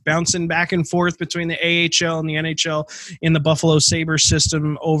 Smith, bouncing back and forth between the AHL and the NHL in the Buffalo Sabres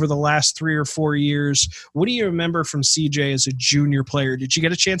system over the last 3 or 4 years. What do you remember from C.J. as a junior player? Did you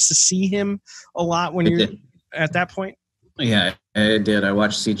get a chance to see him a lot when you're at that point? Yeah, I did. I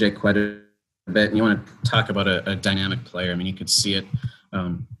watched C.J. quite a bit. And you want to talk about a dynamic player. I mean, you could see it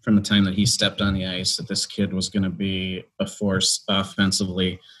from the time that he stepped on the ice that this kid was going to be a force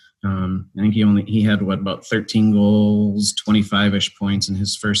offensively. I think he had about 13 goals, 25-ish points in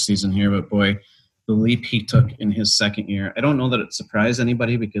his first season here. But boy, the leap he took in his second year, I don't know that it surprised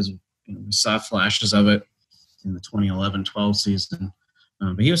anybody because we saw flashes of it in the 2011-12 season.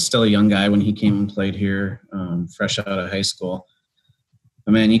 But he was still a young guy when he came and played here, fresh out of high school.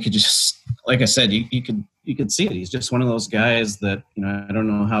 But man, you could just, like I said, you could see it. He's just one of those guys that, I don't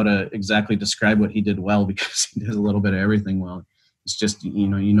know how to exactly describe what he did well because he did a little bit of everything well. It's just,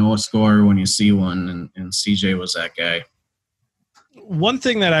 a scorer when you see one, and CJ was that guy. One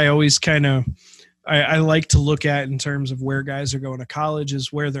thing that I always I like to look at in terms of where guys are going to college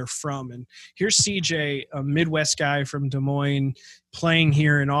is where they're from. And here's CJ, a Midwest guy from Des Moines, playing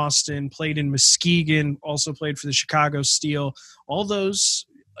here in Austin, played in Muskegon, also played for the Chicago Steel, all those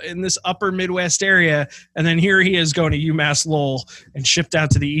in this upper Midwest area. And then here he is going to UMass Lowell and shipped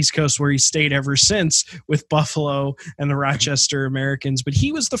out to the East Coast, where he stayed ever since with Buffalo and the Rochester Americans. But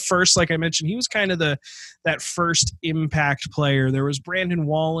he was the first, like I mentioned, he was kind of that first impact player. There was Brandon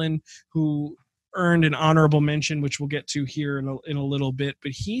Wallen, who earned an honorable mention, which we'll get to here in a little bit,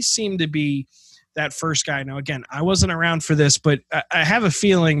 but he seemed to be that first guy. Now, again, I wasn't around for this, but I have a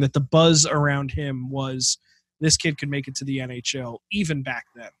feeling that the buzz around him was this kid could make it to the NHL even back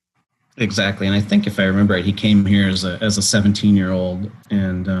then. Exactly. And I think if I remember right, he came here as a 17-year-old.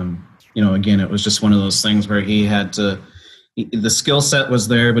 And, again, it was just one of those things where he had to, the skill set was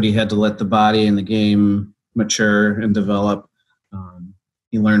there, but he had to let the body and the game mature and develop.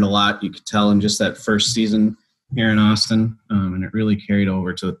 He learned a lot. You could tell in just that first season here in Austin, and it really carried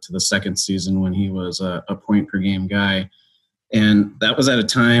over to the second season when he was a point-per-game guy. And that was at a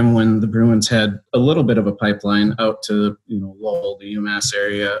time when the Bruins had a little bit of a pipeline out to Lowell, the UMass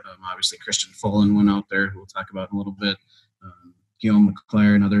area. Obviously, Christian Fullen went out there, who we'll talk about in a little bit. Guillaume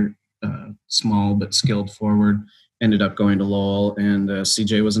Leclerc, another small but skilled forward, ended up going to Lowell. And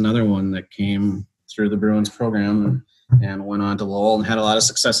CJ was another one that came through the Bruins program and went on to Lowell and had a lot of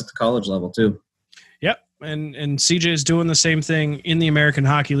success at the college level too. Yep. and CJ is doing the same thing in the American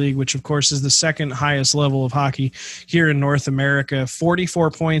Hockey League, which of course is the second highest level of hockey here in North America.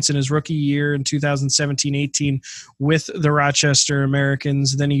 44 points in his rookie year in 2017-18 with the Rochester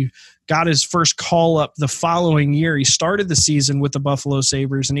Americans. Then he got his first call up the following year. He started the season with the Buffalo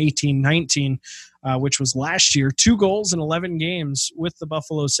Sabres in 18-19, which was last year. 2 goals in 11 games with the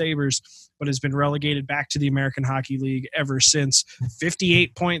Buffalo Sabres, but has been relegated back to the American Hockey League ever since.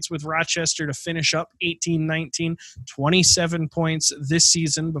 58 points with Rochester to finish up 18-19, 27 points this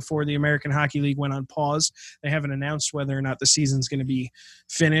season before the American Hockey League went on pause. They haven't announced whether or not the season's going to be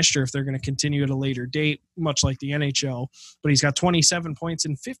finished or if they're going to continue at a later date, much like the NHL. But he's got 27 points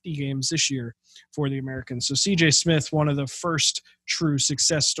in 50 games this year for the Americans. So CJ Smith, one of the first true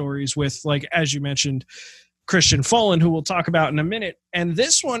success stories with, like, as you mentioned, Christian Fullen, who we'll talk about in a minute. And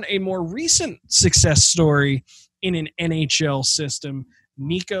this one, a more recent success story in an NHL system,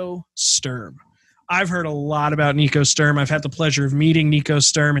 Nico Sturm. I've heard a lot about Nico Sturm. I've had the pleasure of meeting Nico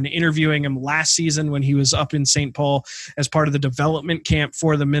Sturm and interviewing him last season when he was up in St. Paul as part of the development camp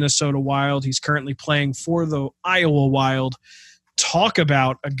for the Minnesota Wild. He's currently playing for the Iowa Wild. Talk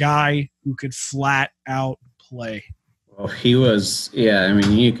about a guy who could flat out play. Well, he was, yeah, I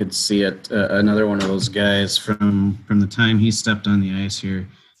mean, you could see it. Another one of those guys from the time he stepped on the ice here.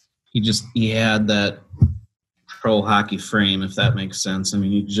 He had that pro hockey frame, if that makes sense. I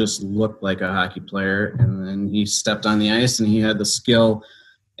mean, he just looked like a hockey player, and then he stepped on the ice and he had the skill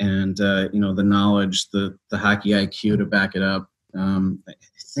and, the knowledge, the hockey IQ to back it up. I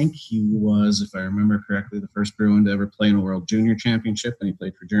think he was, if I remember correctly, the first Bruin to ever play in a World Junior Championship, and he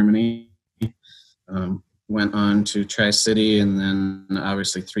played for Germany. Went on to Tri-City, and then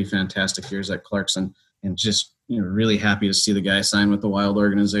obviously 3 fantastic years at Clarkson, and just really happy to see the guy sign with the Wild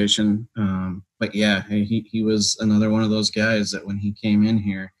organization. But yeah, he was another one of those guys that when he came in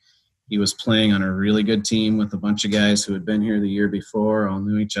here, he was playing on a really good team with a bunch of guys who had been here the year before, all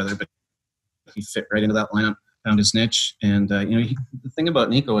knew each other, but he fit right into that lineup, found his niche. And the thing about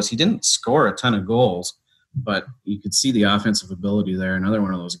Nico is he didn't score a ton of goals, but you could see the offensive ability there. Another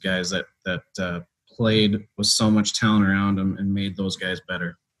one of those guys that played with so much talent around him and made those guys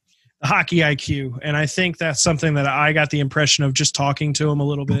better. The hockey IQ. And I think that's something that I got the impression of just talking to him a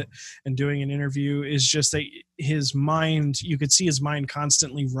little bit and doing an interview is just that his mind, you could see his mind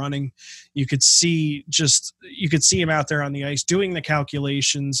constantly running. You could see him out there on the ice doing the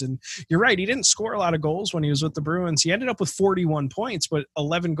calculations. And you're right, he didn't score a lot of goals when he was with the Bruins. He ended up with 41 points, but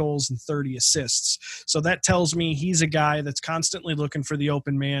 11 goals and 30 assists. So that tells me he's a guy that's constantly looking for the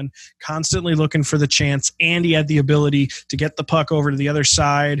open man, constantly looking for the chance, and he had the ability to get the puck over to the other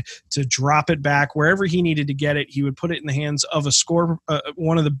side, to drop it back wherever he needed to get it. He would put it in the hands of a scorer,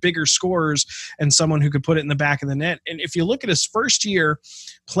 one of the bigger scorers, and someone who could put it in the back of the net. And if you look at his first year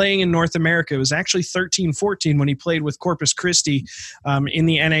playing in North America, it was actually 13-14 when he played with Corpus Christi in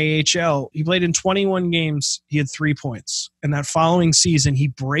the NAHL. He played in 21 games. He had 3 points. And that following season, he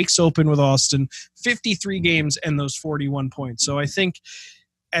breaks open with Austin, 53 games and those 41 points. So I think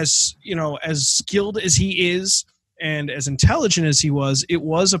as skilled as he is, and as intelligent as he was, it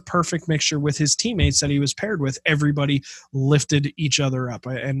was a perfect mixture with his teammates that he was paired with. Everybody lifted each other up.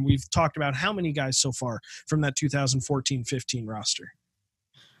 And we've talked about how many guys so far from that 2014-15 roster.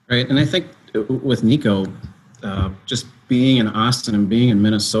 Right. And I think with Nico, just being in Austin and being in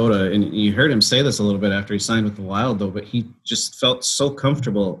Minnesota, and you heard him say this a little bit after he signed with the Wild, though, but he just felt so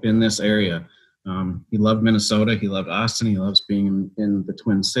comfortable in this area. He loved Minnesota. He loved Austin. He loves being in the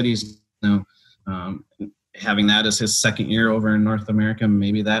Twin Cities now. Having that as his second year over in North America,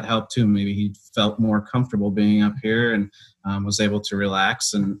 maybe that helped too. Maybe he felt more comfortable being up here and was able to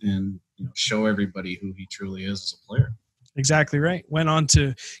relax and show everybody who he truly is as a player. Exactly right. Went on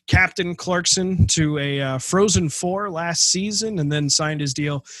to captain Clarkson to a Frozen Four last season and then signed his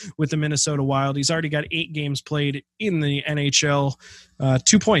deal with the Minnesota Wild. He's already got 8 games played in the NHL,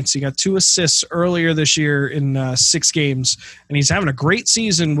 2 points. He got 2 assists earlier this year in 6 games, and he's having a great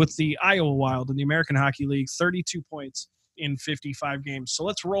season with the Iowa Wild in the American Hockey League, 32 points in 55 games. So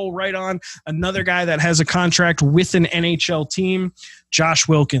let's roll right on. Another guy that has a contract with an NHL team, Josh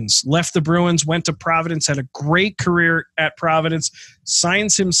Wilkins. Left the Bruins, went to Providence, had a great career at Providence,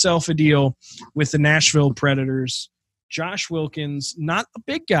 signs himself a deal with the Nashville Predators. Josh Wilkins, not a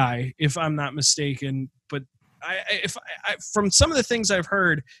big guy, if I'm not mistaken, but from some of the things I've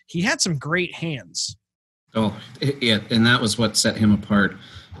heard, he had some great hands. Oh, yeah, and that was what set him apart.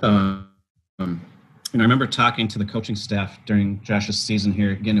 I remember talking to the coaching staff during Josh's season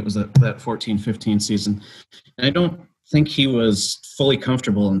here. Again, it was that 14-15 season. And I don't think he was fully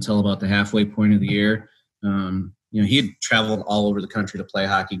comfortable until about the halfway point of the year. he had traveled all over the country to play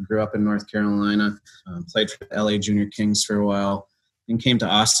hockey, grew up in North Carolina, played for the LA Junior Kings for a while, and came to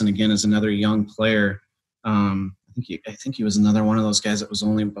Austin again as another young player. I think he was another one of those guys that was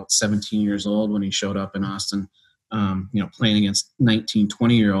only about 17 years old when he showed up in Austin, playing against 19,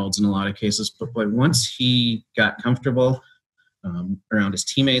 20-year-olds in a lot of cases. But once he got comfortable around his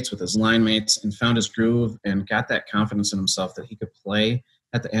teammates, with his line mates, and found his groove and got that confidence in himself that he could play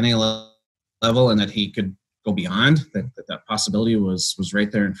at the NA level and that he could go beyond, that possibility was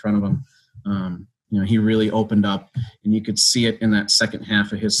right there in front of him. He really opened up, and you could see it in that second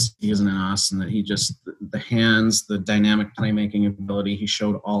half of his season in Austin, that he just, the hands, the dynamic playmaking ability, he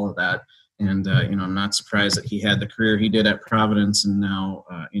showed all of that. And, I'm not surprised that he had the career he did at Providence and now,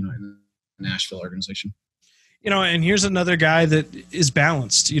 in the Nashville organization. And here's another guy that is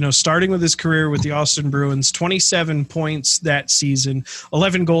balanced, starting with his career with the Austin Bruins, 27 points that season,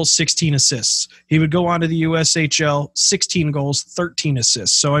 11 goals, 16 assists. He would go on to the USHL, 16 goals, 13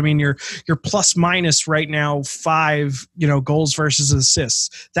 assists. So, you're plus minus right now 5, goals versus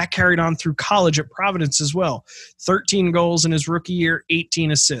assists. That carried on through college at Providence as well. 13 goals in his rookie year,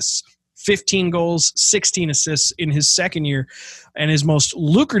 18 assists. 15 goals, 16 assists in his second year, and his most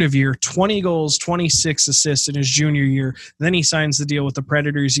lucrative year, 20 goals, 26 assists in his junior year. Then he signs the deal with the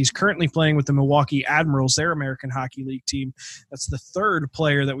Predators. He's currently playing with the Milwaukee Admirals, their American Hockey League team. That's the third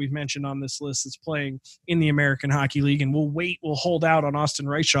player that we've mentioned on this list that's playing in the American Hockey League, and we'll hold out on Austin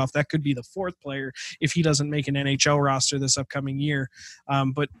Reichoff. That could be the fourth player if he doesn't make an NHL roster this upcoming year.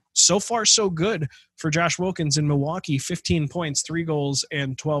 But so far, so good for Josh Wilkins in Milwaukee. 15 points, 3 goals,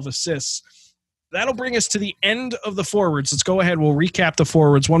 and 12 assists. That'll bring us to the end of the forwards. Let's go ahead. We'll recap the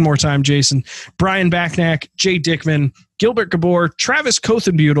forwards one more time, Jason. Brian Backnack, Jay Dickman, Gilbert Gabor, Travis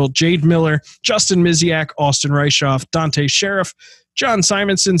Kothenbutel, Jade Miller, Justin Miziak, Austin Reichoff, Dante Sheriff, John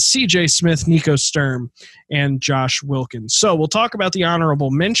Simonson, CJ Smith, Nico Sturm, and Josh Wilkins. So we'll talk about the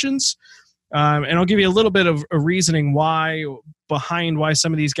honorable mentions. And I'll give you a little bit of a reasoning behind why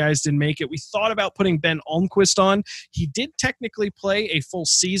some of these guys didn't make it. We thought about putting Ben Almquist on. He did technically play a full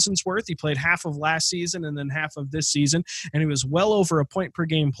season's worth. He played half of last season and then half of this season, and he was well over a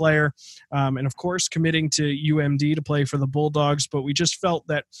point-per-game player. And, of course, committing to UMD to play for the Bulldogs. But we just felt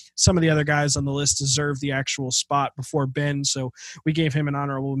that some of the other guys on the list deserved the actual spot before Ben, so we gave him an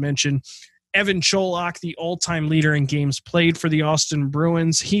honorable mention. Evan Cholak, the all-time leader in games played for the Austin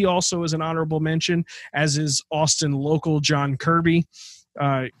Bruins. He also is an honorable mention, as is Austin local John Kirby.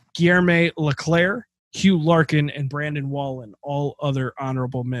 Guilherme Leclerc, Hugh Larkin, and Brandon Wallen, all other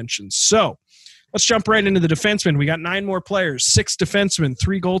honorable mentions. So let's jump right into the defensemen. We got 9 more players, 6 defensemen,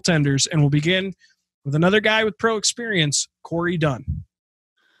 3 goaltenders, and we'll begin with another guy with pro experience, Corey Dunn.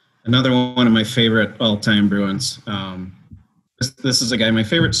 Another one of my favorite all-time Bruins. This is a guy. My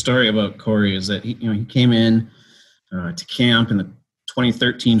favorite story about Corey is that he came in to camp in the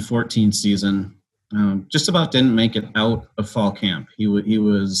 2013-14 season. Just about didn't make it out of fall camp. He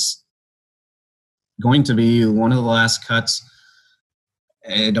was going to be one of the last cuts.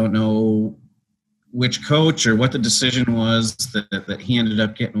 I don't know which coach or what the decision was that he ended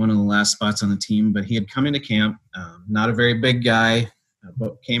up getting one of the last spots on the team. But he had come into camp, not a very big guy,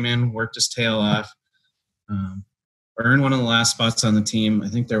 but came in, worked his tail off. Earned one of the last spots on the team. I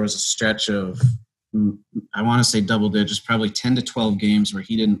think there was a stretch of, I want to say double digits, probably 10 to 12 games where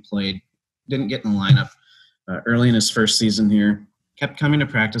he didn't get in the lineup early in his first season here. Kept coming to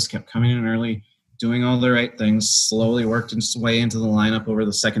practice, kept coming in early, doing all the right things, slowly worked his way into the lineup over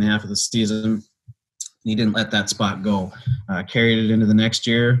the second half of the season. He didn't let that spot go. Carried it into the next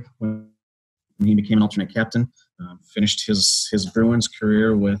year when he became an alternate captain. Finished his Bruins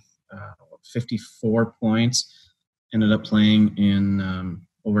career with 54 points. Ended up playing in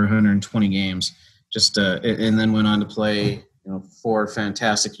over 120 games. And then went on to play 4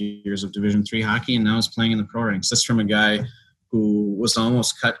 fantastic years of Division III hockey, and now is playing in the pro ranks. This from a guy who was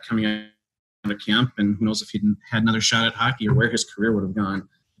almost cut coming out of camp, and who knows if he'd had another shot at hockey or where his career would have gone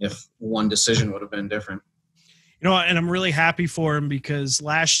if one decision would have been different. And I'm really happy for him because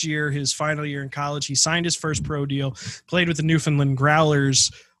last year, his final year in college, he signed his first pro deal, played with the Newfoundland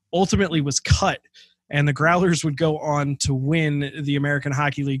Growlers, ultimately was cut. And the Growlers would go on to win the American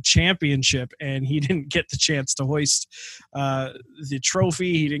Hockey League championship, and he didn't get the chance to hoist the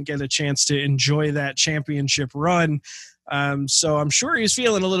trophy. He didn't get a chance to enjoy that championship run. So I'm sure he's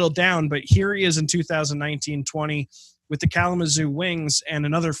feeling a little down, but here he is in 2019-20 with the Kalamazoo Wings, and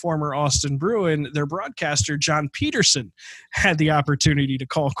another former Austin Bruin. Their broadcaster, John Peterson, had the opportunity to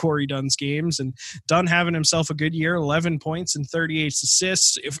call Corey Dunn's games, and Dunn having himself a good year, 11 points and 38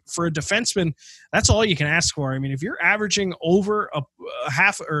 assists. For a defenseman, that's all you can ask for. I mean, if you're averaging over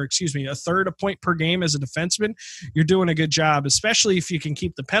a third a point per game as a defenseman, you're doing a good job, especially if you can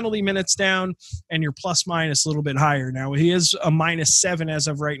keep the penalty minutes down and your plus minus a little bit higher. Now, he is a -7 as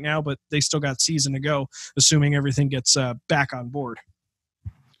of right now, but they still got season to go, assuming everything gets back on board.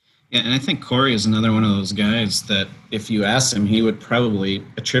 Yeah, and I think Corey is another one of those guys that if you ask him, he would probably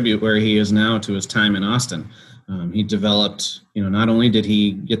attribute where he is now to his time in Austin. He developed, not only did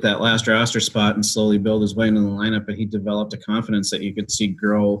he get that last roster spot and slowly build his way into the lineup, but he developed a confidence that you could see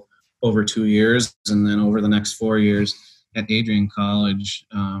grow over 2 years and then over the next 4 years at Adrian College.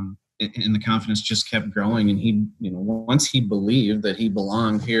 And the confidence just kept growing. And he, once he believed that he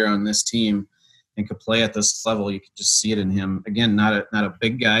belonged here on this team and could play at this level, you could just see it in him. Again, not a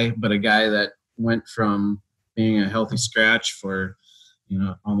big guy, but a guy that went from being a healthy scratch for,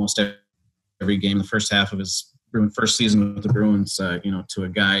 almost every game, the first half of his first season with the Bruins, to a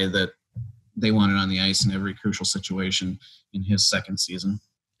guy that they wanted on the ice in every crucial situation in his second season.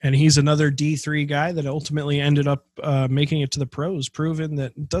 And he's another D3 guy that ultimately ended up making it to the pros, proving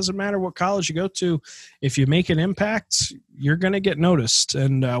that it doesn't matter what college you go to. If you make an impact, you're going to get noticed.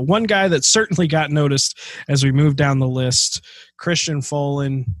 And one guy that certainly got noticed as we move down the list, Christian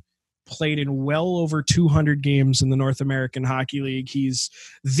Folin, played in well over 200 games in the North American Hockey League. He's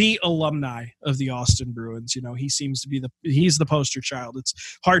the alumni of the Austin Bruins. He seems to be he's the poster child. It's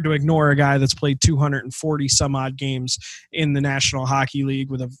hard to ignore a guy that's played 240 some odd games in the National Hockey League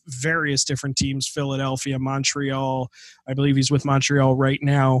with various different teams, Philadelphia, Montreal. I believe he's with Montreal right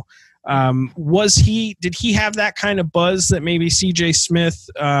now. Did he have that kind of buzz that maybe CJ Smith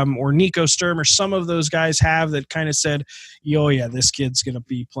or Nico Sturm or some of those guys have that kind of said, oh yeah, this kid's going to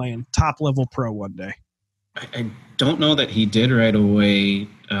be playing top level pro one day? I don't know that he did right away,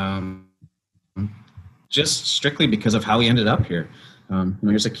 just strictly because of how he ended up here.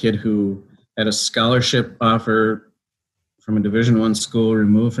 Here's a kid who had a scholarship offer from a Division I school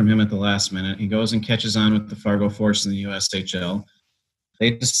removed from him at the last minute. He goes and catches on with the Fargo Force in the USHL. They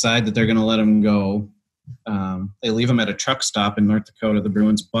decide that they're going to let him go. They leave him at a truck stop in North Dakota. The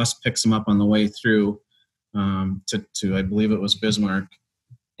Bruins bus picks him up on the way through to I believe it was Bismarck.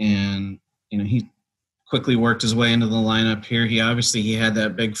 And, he quickly worked his way into the lineup here. He had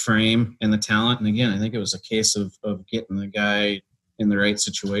that big frame and the talent. And again, I think it was a case of getting the guy in the right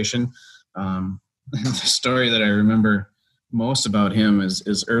situation. The story that I remember most about him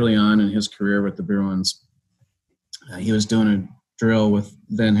is early on in his career with the Bruins. He was doing a drill with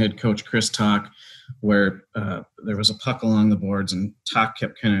then head coach Chris Talk, where there was a puck along the boards, and Talk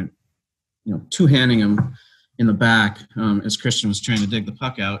kept kind of, two-handing him in the back as Christian was trying to dig the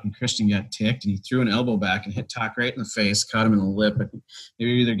puck out, and Christian got ticked, and he threw an elbow back and hit Talk right in the face, caught him in the lip. They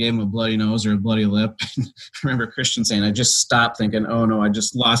either gave him a bloody nose or a bloody lip. I remember Christian saying, I just stopped thinking, oh no, I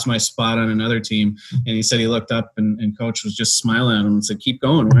just lost my spot on another team. And he said he looked up and coach was just smiling at him and said, keep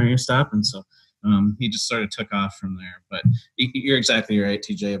going, why are you stopping? So he just sort of took off from there. But you're exactly right,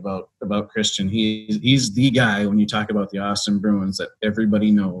 TJ, about Christian. He's the guy when you talk about the Austin Bruins that everybody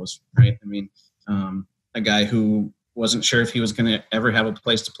knows, right? I mean, a guy who wasn't sure if he was going to ever have a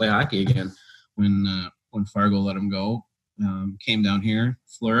place to play hockey again when Fargo let him go. Came down here,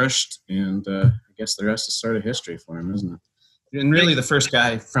 flourished, and I guess the rest is sort of history for him, isn't it? And really the first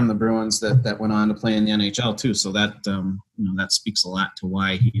guy from the Bruins that went on to play in the NHL too. So that that speaks a lot to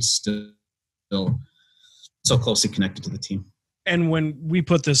why he's still so closely connected to the team. And when we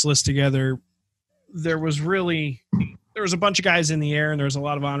put this list together, there was a bunch of guys in the air, and there was a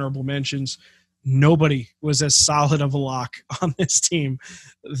lot of honorable mentions. Nobody was as solid of a lock on this team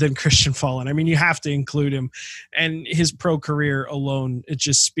than Christian Folin. I mean, you have to include him, and his pro career alone. It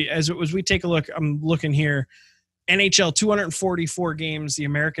just as we take a look. I'm looking here. NHL 244 games, the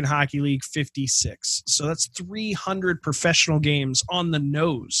American Hockey League 56. So that's 300 professional games on the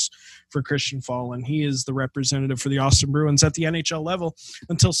nose for Christian Folin. He is the representative for the Austin Bruins at the NHL level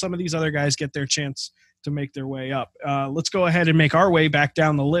until some of these other guys get their chance to make their way up. Let's go ahead and make our way back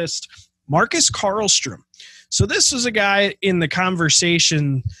down the list. Marcus Karlstrom. So this is a guy in the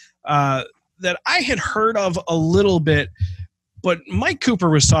conversation that I had heard of a little bit, but Mike Cooper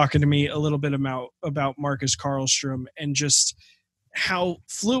was talking to me a little bit about Marcus Karlstrom and just how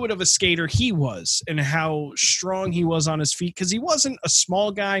fluid of a skater he was and how strong he was on his feet, because he wasn't a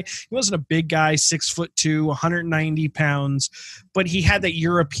small guy. He wasn't a big guy, 6'2", 190 pounds, but he had that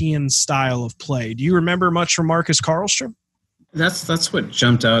European style of play. Do you remember much from Marcus Karlstrom? That's what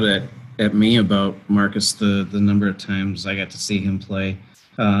jumped out at me about Marcus, the number of times I got to see him play.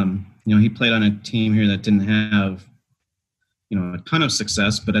 He played on a team here that didn't have a ton of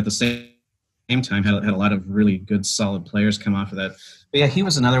success, but at the same time had a lot of really good, solid players come off of that. But yeah, he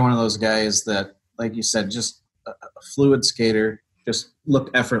was another one of those guys that, like you said, just a fluid skater. just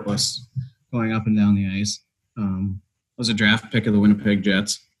looked effortless going up and down the ice. Was a draft pick of the Winnipeg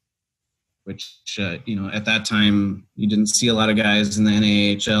Jets, which, at that time, you didn't see a lot of guys in the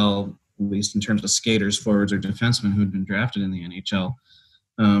NAHL, at least in terms of skaters, forwards, or defensemen who had been drafted in the NHL.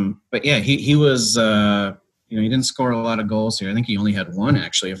 But yeah, he was, he didn't score a lot of goals here. I think he only had one,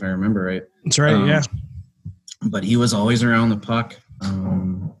 actually, if I remember right. That's right, yeah. But he was always around the puck.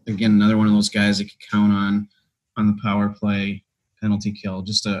 Again, another one of those guys that could count on the power play, penalty kill,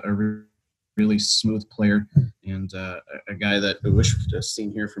 just a really smooth player, and a guy that I wish we could have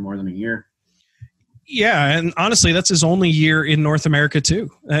seen here for more than a year. Yeah, and honestly, that's his only year in North America, too.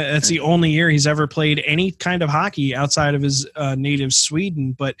 That's the only year he's ever played any kind of hockey outside of his native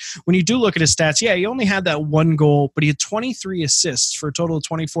Sweden. But when you do look at his stats, yeah, he only had that one goal, but he had 23 assists for a total of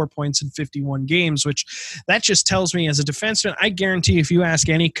 24 points in 51 games, which that just tells me as a defenseman, I guarantee if you ask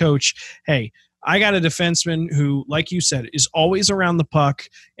any coach, hey, I got a defenseman who, like you said, is always around the puck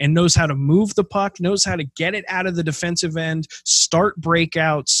and knows how to move the puck, knows how to get it out of the defensive end, start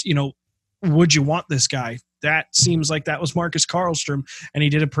breakouts, would you want this guy? That seems like that was Marcus Karlstrom, and he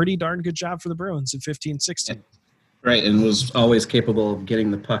did a pretty darn good job for the Bruins in 15-16. Right, and was always capable of getting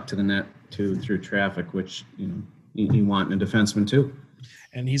the puck to the net through traffic, which you want in a defenseman too.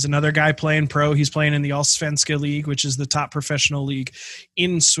 And he's another guy playing pro. He's playing in the Allsvenska League, which is the top professional league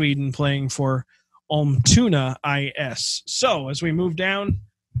in Sweden, playing for Almtuna IS. So as we move down,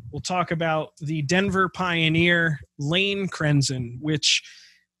 we'll talk about the Denver Pioneer, Lane Krenzen, which –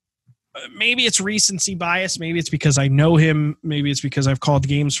 maybe it's recency bias. Maybe it's because I know him. Maybe it's because I've called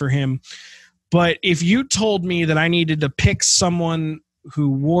games for him. But if you told me that I needed to pick someone who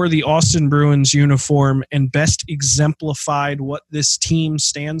wore the Austin Bruins uniform and best exemplified what this team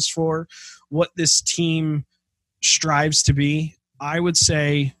stands for, what this team strives to be, I would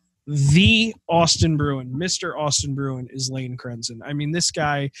say the Austin Bruin, Mr. Austin Bruin, is Lane Krenzen. I mean, this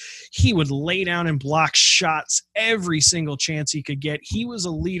guy, he would lay down and block shots every single chance he could get. He was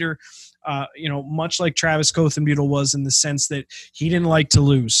a leader, much like Travis Kothenbutel was, in the sense that he didn't like to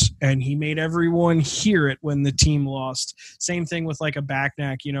lose, and he made everyone hear it when the team lost. Same thing with like a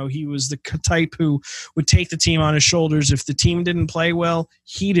Backnack. He was the type who would take the team on his shoulders. If the team didn't play well,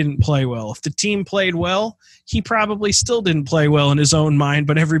 he didn't play well. If the team played well, he probably still didn't play well in his own mind,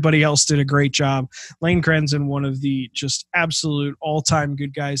 but everybody else did a great job. Lane Krenzen, one of the just absolute all-time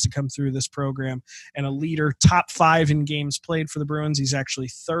good guys to come through this program, and a leader, top 5 in games played for the Bruins. He's actually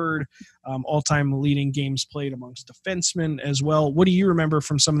third all-time leading games played amongst defensemen as well. What do you remember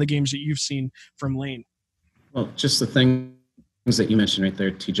from some of the games that you've seen from Lane? Well, just the things that you mentioned right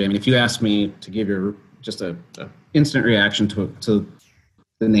there, TJ. I mean, if you asked me to give you just a instant reaction to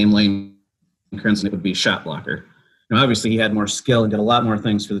the name Lane Krenzen, it would be shot blocker. Obviously, he had more skill and did a lot more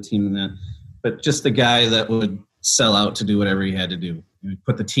things for the team than that, but just the guy that would sell out to do whatever he had to do. He would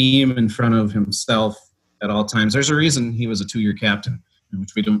put the team in front of himself at all times. There's a reason he was a 2-year captain,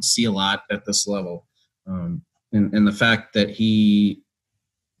 which we don't see a lot at this level. And the fact that he,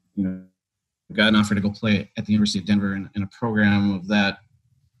 got an offer to go play at the University of Denver in a program of that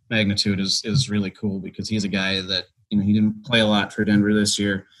magnitude is really cool, because he's a guy that, he didn't play a lot for Denver this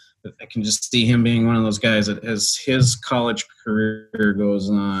year, but I can just see him being one of those guys that as his college career goes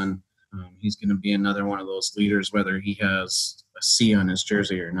on, he's going to be another one of those leaders, whether he has a C on his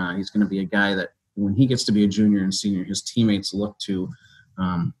jersey or not. He's going to be a guy that when he gets to be a junior and senior, his teammates look to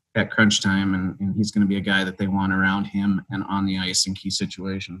at crunch time, and he's going to be a guy that they want around him and on the ice in key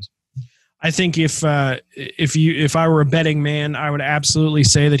situations. I think if I were a betting man, I would absolutely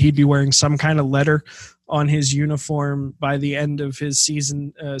say that he'd be wearing some kind of letter on his uniform by the end of his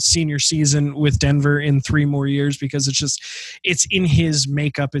season, senior season with Denver in 3 more years, because it's in his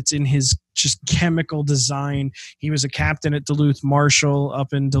makeup. It's in his just chemical design. He was a captain at Duluth Marshall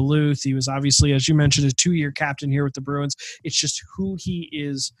up in Duluth. He was obviously, as you mentioned, a 2-year captain here with the Bruins. It's just who he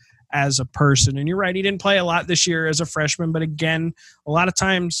is as a person. And you're right, he didn't play a lot this year as a freshman, but again, a lot of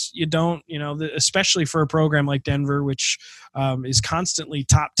times you don't, especially for a program like Denver, which is constantly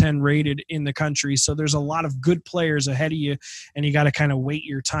top 10 rated in the country. So there's a lot of good players ahead of you, and you got to kind of wait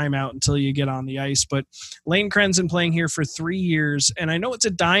your time out until you get on the ice. But Lane Krenzen playing here for 3 years, and I know it's a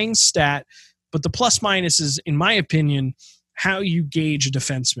dying stat, but the plus minus is, in my opinion, how you gauge a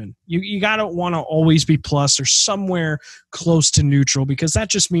defenseman. You got to want to always be plus or somewhere close to neutral, because that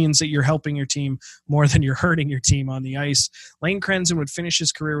just means that you're helping your team more than you're hurting your team on the ice. Lane Krenzen would finish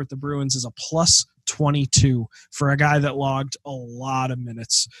his career with the Bruins as a plus 22 for a guy that logged a lot of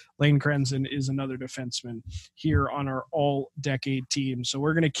minutes. Lane Krenzen is another defenseman here on our all-decade team. So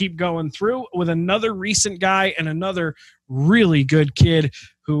we're going to keep going through with another recent guy and another really good kid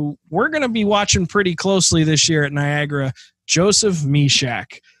who we're going to be watching pretty closely this year at Niagara. Joseph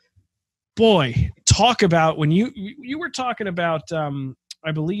Mishak. Boy, talk about when you were talking about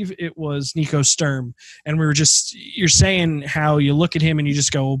I believe it was Nico Sturm, and you're saying how you look at him and you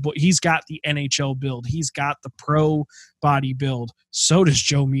just go, but he's got the NHL build. He's got the pro body build. So does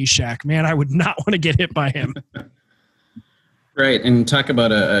Joe Mishak. Man, I would not want to get hit by him. Right, and talk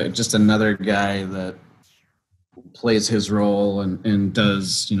about just another guy that plays his role and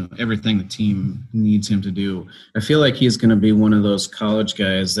does everything the team needs him to do. I feel like he's going to be one of those college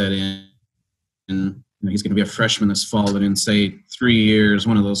guys that he's going to be a freshman this fall, and in say 3 years,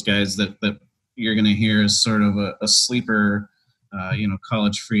 one of those guys that you're going to hear is sort of a sleeper,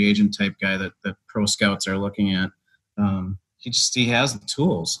 college free agent type guy that pro scouts are looking at. He has the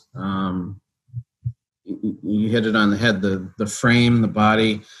tools. You hit it on the head. The frame, the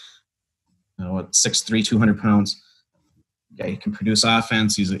body. 6'3", 200 pounds. Yeah, he can produce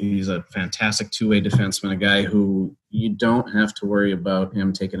offense. He's a fantastic two-way defenseman. A guy who you don't have to worry about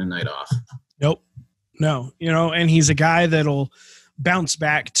him taking a night off. Nope. No, and he's a guy that'll bounce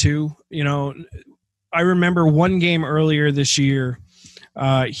back too. I remember one game earlier this year.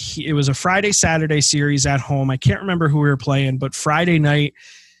 It was a Friday-Saturday series at home. I can't remember who we were playing, but Friday night,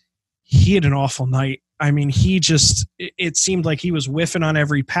 he had an awful night. I mean, it seemed like he was whiffing on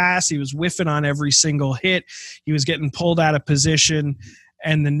every pass. He was whiffing on every single hit. He was getting pulled out of position.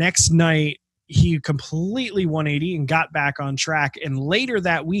 And the next night, he completely 180 and got back on track. And later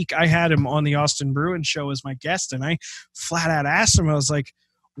that week, I had him on the Austin Bruins show as my guest, and I flat out asked him, I was like,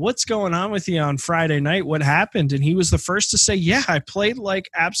 what's going on with you on Friday night? What happened? And he was the first to say, yeah, I played like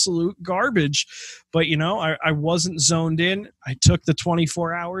absolute garbage, but I wasn't zoned in. I took the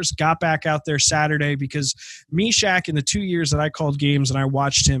 24 hours, got back out there Saturday, because Mishak, in the 2 years that I called games and I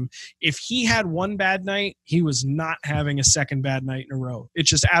watched him, if he had one bad night, he was not having a second bad night in a row. It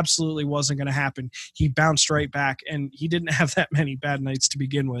just absolutely wasn't going to happen. He bounced right back, and he didn't have that many bad nights to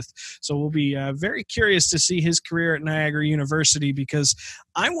begin with. So we'll be very curious to see his career at Niagara University, because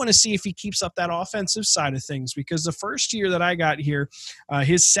I want to see if he keeps up that offensive side of things, because the first year that I got here,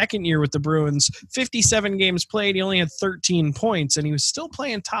 his second year with the Bruins, 57 games played, he only had 13 points, and he was still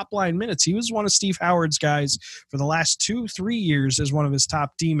playing top-line minutes. He was one of Steve Howard's guys for the last 2-3 years as one of his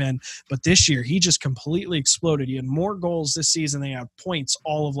top D-men, but this year he just completely exploded. He had more goals this season than he had points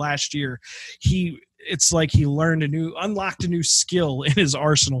all of last year. It's like he unlocked a new skill in his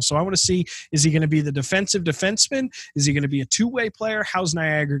arsenal. So I want to see, is he going to be the defensive defenseman? Is he going to be a two-way player? How's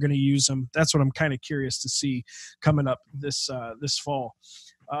Niagara going to use him? That's what I'm kind of curious to see coming up this fall.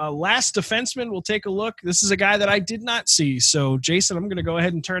 Last defenseman, we'll take a look. This is a guy that I did not see. So, Jason, I'm going to go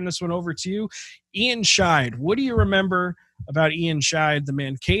ahead and turn this one over to you. Ian Scheid. What do you remember about Ian Scheid, the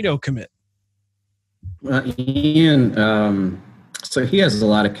Mankato commit? Ian, so he has a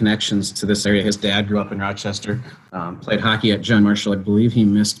lot of connections to this area. His dad grew up in Rochester, played hockey at John Marshall. I believe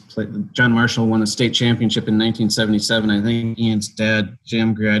John Marshall won a state championship in 1977. I think Ian's dad,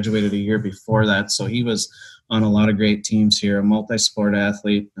 Jim, graduated a year before that. So he was on a lot of great teams here, a multi-sport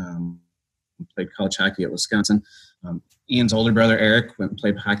athlete, played college hockey at Wisconsin. Ian's older brother, Eric, went and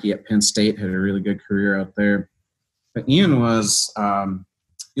played hockey at Penn State, had a really good career out there. But Ian was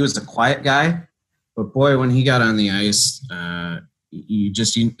he was a quiet guy, but boy, when he got on the ice,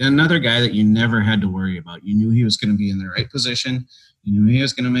 another guy that you never had to worry about. You knew he was going to be in the right position. You knew he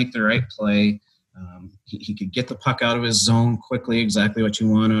was going to make the right play. He could get the puck out of his zone quickly, exactly what you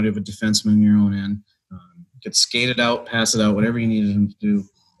want out of a defenseman in your own end. Could skate it out, pass it out, whatever you needed him to do.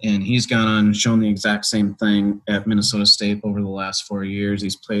 And he's gone on and shown the exact same thing at Minnesota State over the last 4 years.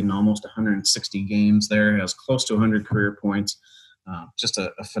 He's played in almost 160 games there, has close to 100 career points. Just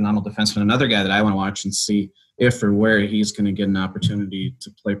a phenomenal defenseman. Another guy that I want to watch and see if or where he's going to get an opportunity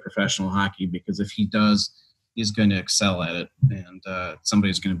to play professional hockey, because if he does, he's going to excel at it. And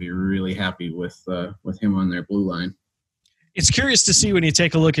somebody's going to be really happy with him on their blue line. It's curious to see when you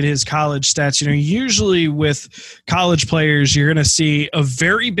take a look at his college stats. Usually with college players, you're going to see a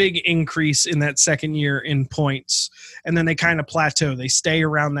very big increase in that second year in points, and then they kind of plateau. They stay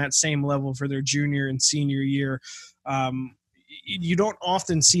around that same level for their junior and senior year. You don't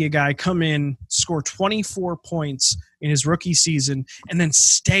often see a guy come in, score 24 points in his rookie season, and then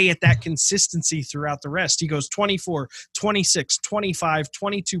stay at that consistency throughout the rest. He goes 24, 26, 25,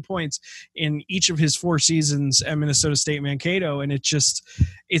 22 points in each of his 4 seasons at Minnesota State Mankato, and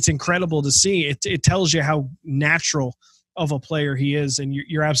it's incredible to see. It tells you how natural of a player he is, and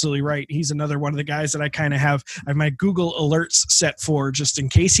you're absolutely right. He's another one of the guys that I kind of have my Google alerts set for, just in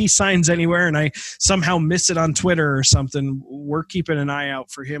case he signs anywhere and I somehow miss it on Twitter or something. We're keeping an eye out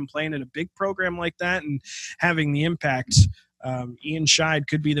for him playing at a big program like that and having the impact Ian Scheid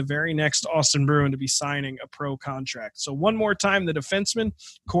could be the very next Austin Bruin to be signing a pro contract. So one more time, the defensemen,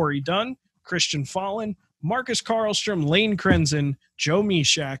 Corey Dunn, Christian Fallon, Marcus Karlstrom, Lane Krenzen, Joe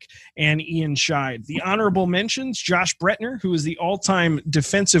Mishak, and Ian Scheid. The honorable mentions, Josh Bretner, who is the all-time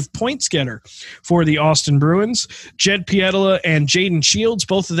defensive points getter for the Austin Bruins, Jed Pietila and Jaden Shields,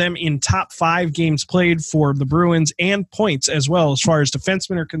 both of them in top 5 games played for the Bruins and points as well as far as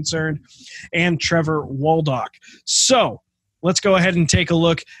defensemen are concerned, and Trevor Waldock. So let's go ahead and take a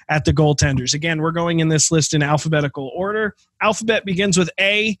look at the goaltenders. Again, we're going in this list in alphabetical order. Alphabet begins with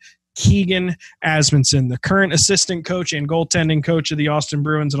A, Keegan Asmundsson, the current assistant coach and goaltending coach of the Austin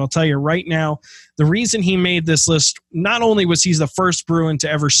Bruins. And I'll tell you right now, the reason he made this list, not only was he the first Bruin to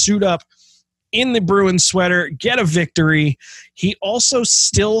ever suit up in the Bruins sweater, get a victory, he also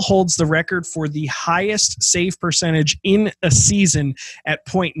still holds the record for the highest save percentage in a season at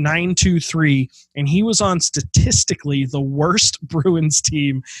 .923, and he was on statistically the worst Bruins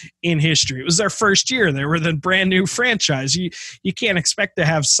team in history. It was their first year. They were the brand new franchise. You can't expect to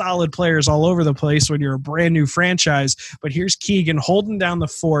have solid players all over the place when you're a brand new franchise, but here's Keegan holding down the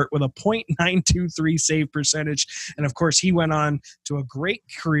fort with a .923 save percentage, and of course he went on to a great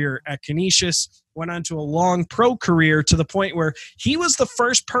career at Canisius, went on to a long pro career to the point where he was the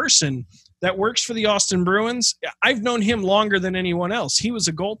first person that works for the Austin Bruins. I've known him longer than anyone else. He was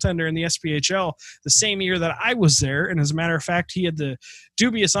a goaltender in the SPHL the same year that I was there. And as a matter of fact, he had the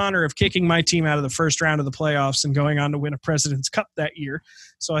dubious honor of kicking my team out of the first round of the playoffs and going on to win a President's Cup that year.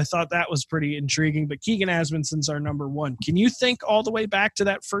 So I thought that was pretty intriguing. But Keegan Asmundsson's our number one. Can you think all the way back to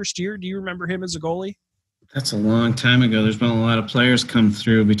that first year? Do you remember him as a goalie? That's a long time ago. There's been a lot of players come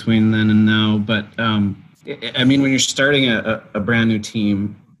through between then and now. But, I mean, when you're starting a brand new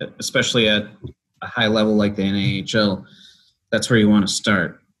team, especially at a high level like the NAHL, that's where you want to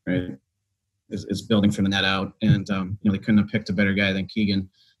start, right? Is building from the net out. And, they couldn't have picked a better guy than Keegan.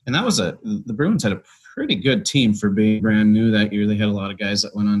 And that was the Bruins had a pretty good team for being brand new that year. They had a lot of guys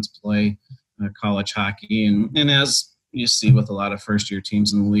that went on to play college hockey. And as you see with a lot of first-year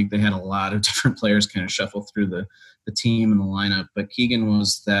teams in the league, they had a lot of different players kind of shuffle through the team and the lineup. But Keegan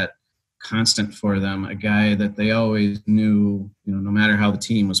was that constant for them, a guy that they always knew, no matter how the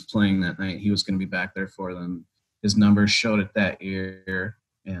team was playing that night, he was going to be back there for them. His numbers showed it that year.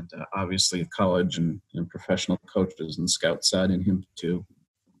 And obviously college and professional coaches and scouts saw it in him too.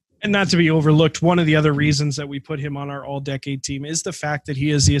 And not to be overlooked, one of the other reasons that we put him on our all-decade team is the fact that he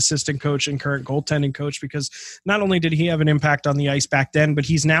is the assistant coach and current goaltending coach, because not only did he have an impact on the ice back then, but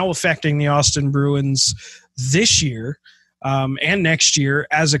he's now affecting the Austin Bruins this year and next year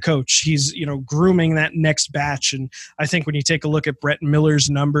as a coach. He's, grooming that next batch. And I think when you take a look at Brett Miller's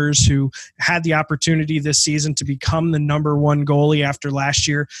numbers, who had the opportunity this season to become the number one goalie after last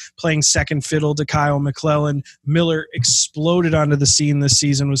year, playing second fiddle to Kyle McClellan, Miller exploded onto the scene this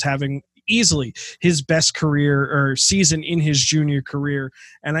season, was having easily his best career or season in his junior career.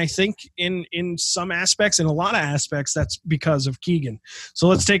 And I think in some aspects, in a lot of aspects, that's because of Keegan. So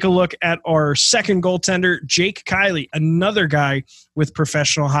let's take a look at our second goaltender, Jake Kiley, another guy with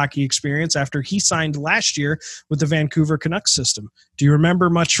professional hockey experience after he signed last year with the Vancouver Canucks system. Do you remember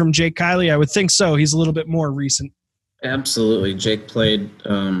much from Jake Kiley? I would think so. He's a little bit more recent. Absolutely. Jake played,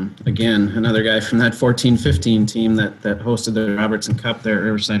 again, another guy from that 14-15 team that hosted the Robertson Cup there at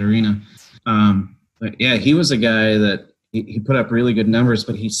Riverside Arena. But yeah, he was a guy that he put up really good numbers,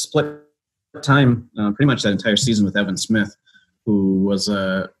 but he split time pretty much that entire season with Evan Smith, who was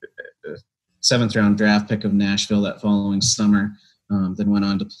a seventh-round draft pick of Nashville that following summer, then went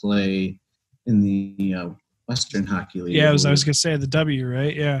on to play in the Western Hockey League. Yeah, I was going to say the W,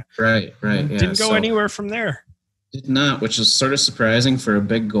 right? Yeah. Right. Yeah. Didn't go anywhere from there. Did not, which is sort of surprising for a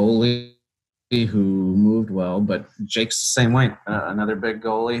big goalie who moved well. But Jake's the same way, another big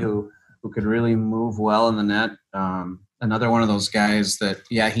goalie who could really move well in the net. Another one of those guys that,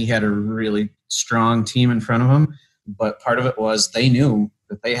 he had a really strong team in front of him, but part of it was they knew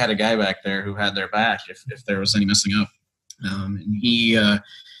that they had a guy back there who had their back if there was any messing up. And he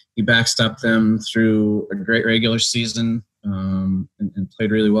backstopped them through a great regular season. And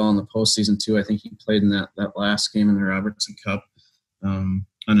played really well in the postseason too. I think he played in that last game in the Robertson Cup on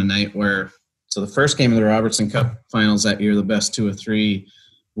a night where, so the first game of the Robertson Cup finals that year, the best 2 of 3,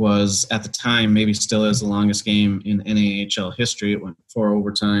 was at the time, maybe still is the longest game in NAHL history. It went 4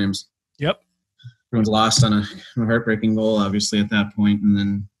 overtimes. Yep. Everyone's lost on a heartbreaking goal, obviously, at that point. And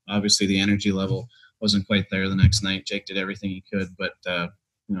then obviously the energy level wasn't quite there the next night. Jake did everything he could, but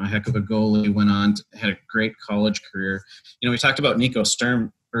a heck of a goalie, went on, had a great college career. We talked about Nico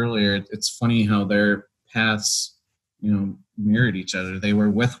Sturm earlier. It's funny how their paths, mirrored each other. They were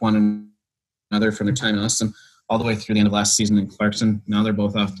with one another from their time in Austin all the way through the end of last season in Clarkson. Now they're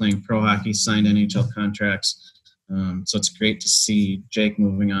both off playing pro hockey, signed NHL contracts. So it's great to see Jake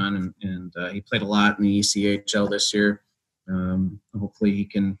moving on, and he played a lot in the ECHL this year. Hopefully he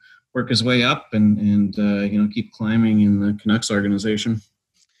can work his way up and keep climbing in the Canucks organization.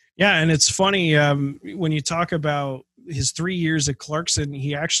 Yeah, and it's funny when you talk about his 3 years at Clarkson,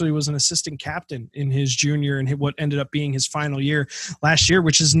 he actually was an assistant captain in his junior and what ended up being his final year last year,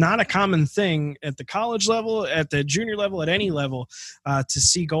 which is not a common thing at the college level, at the junior level, at any level, to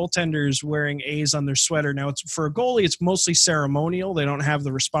see goaltenders wearing A's on their sweater. Now, it's for a goalie, it's mostly ceremonial. They don't have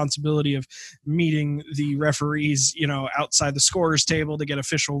the responsibility of meeting the referees, outside the scorer's table to get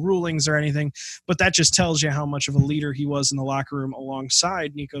official rulings or anything. But that just tells you how much of a leader he was in the locker room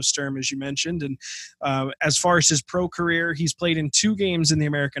alongside Nico Sturm, as you mentioned. And as far as his pro career, he's played in 2 games in the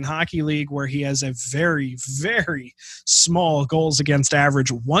American Hockey League where he has a very, very small goals against average,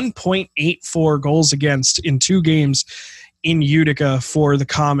 1.84 goals against in 2 games in Utica for the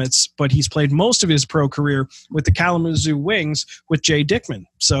Comets, but he's played most of his pro career with the Kalamazoo Wings with Jay Dickman.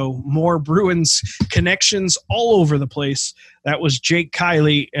 So more Bruins connections all over the place. That was Jake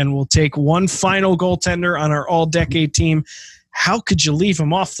Kiley, and we'll take one final goaltender on our all-decade team. How could you leave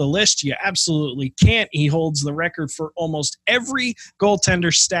him off the list? You absolutely can't. He holds the record for almost every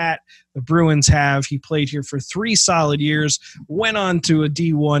goaltender stat the Bruins have. He played here for 3 solid years, went on to a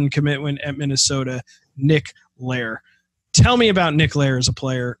D1 commitment at Minnesota. Nick Lair. Tell me about Nick Lair as a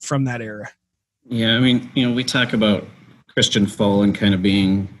player from that era. Yeah, we talk about Christian Folin kind of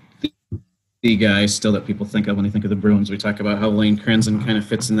being the guy still that people think of when they think of the Bruins. We talk about how Lane Crenson kind of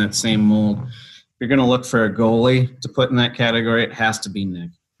fits in that same mold. You're going to look for a goalie to put in that category, it has to be Nick.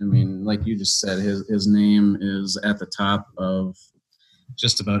 Like you just said, his name is at the top of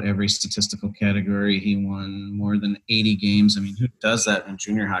just about every statistical category. He won more than 80 games. Who does that in a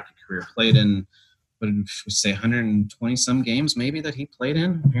junior hockey career? Played in, what did we say, 120 some games maybe that he played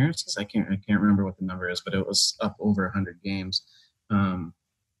in appearances? I can't remember what the number is, but it was up over 100 games.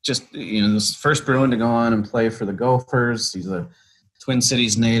 This first Bruin to go on and play for the Gophers. He's a Twin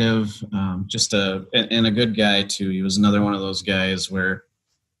Cities native, and a good guy too. He was another one of those guys where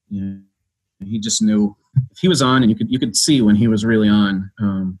he just knew if he was on, and you could see when he was really on.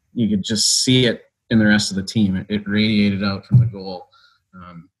 You could just see it in the rest of the team. It radiated out from the goal.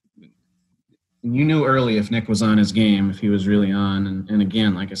 And you knew early if Nick was on his game, if he was really on. And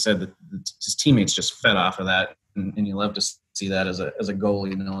again, like I said, his teammates just fed off of that, and you love to see that as a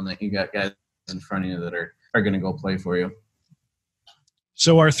goalie, knowing that you got guys in front of you that are going to go play for you.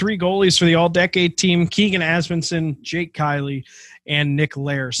 So our 3 goalies for the all-decade team, Keegan Asmundsson, Jake Kiley, and Nick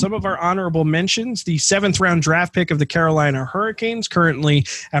Lair. Some of our honorable mentions, the 7th-round draft pick of the Carolina Hurricanes, currently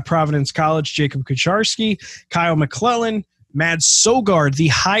at Providence College, Jacob Kucharski, Kyle McClellan, Mads Sogard, the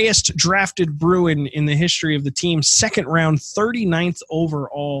highest drafted Bruin in the history of the team, 2nd round, 39th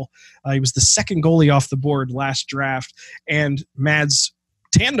overall. He was the 2nd goalie off the board last draft, and Mads'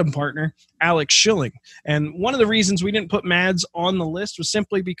 tandem partner, Alex Schilling. And one of the reasons we didn't put Mads on the list was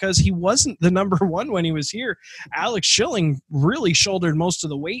simply because he wasn't the number 1 when he was here. Alex Schilling really shouldered most of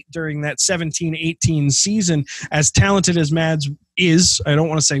the weight during that 17-18 season. As talented as Mads is, I don't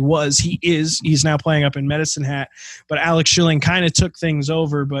want to say was, he is. He's now playing up in Medicine Hat. But Alex Schilling kind of took things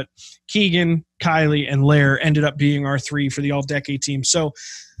over. But Keegan, Kiley, and Lair ended up being our 3 for the all-decade team. So,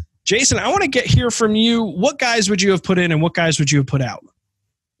 Jason, I want to hear from you. What guys would you have put in and what guys would you have put out?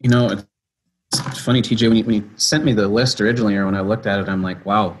 It's funny, TJ, when you sent me the list originally, or when I looked at it, I'm like,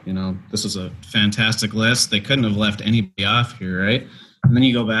 wow, this is a fantastic list. They couldn't have left anybody off here, right? And then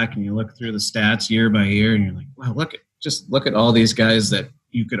you go back and you look through the stats year by year, and you're like, wow, look at all these guys that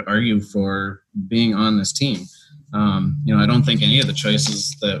you could argue for being on this team. I don't think any of the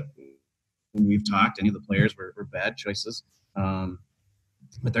choices that we've talked, any of the players were bad choices.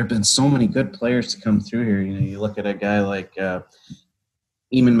 But there have been so many good players to come through here. You look at a guy like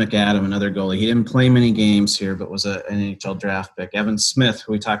Eamon McAdam, another goalie. He didn't play many games here, but was an NHL draft pick. Evan Smith,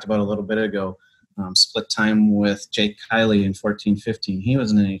 who we talked about a little bit ago, split time with Jake Kiley in 14-15. He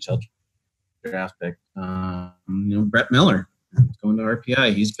was an NHL draft pick. Brett Miller, going to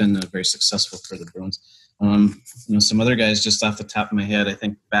RPI. He's been very successful for the Bruins. Some other guys just off the top of my head, I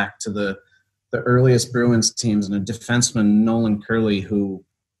think back to the earliest Bruins teams, and a defenseman, Nolan Curley, who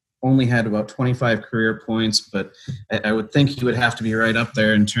only had about 25 career points, but I would think he would have to be right up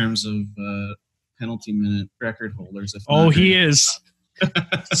there in terms of penalty minute record holders. He is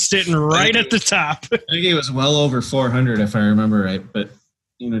sitting right at the top. I think he was well over 400 if I remember right. But,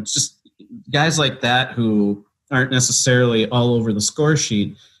 it's just guys like that who aren't necessarily all over the score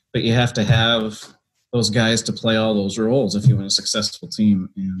sheet, but you have to have those guys to play all those roles if you want a successful team.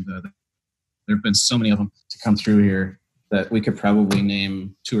 And there have been so many of them to come through here that we could probably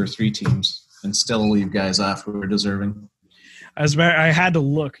name 2 or 3 teams and still leave guys off who are deserving. I had to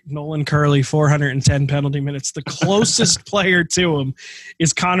look. Nolan Curley, 410 penalty minutes. The closest player to him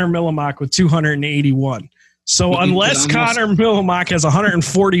is Connor Millimak with 281. So unless Connor Millimak has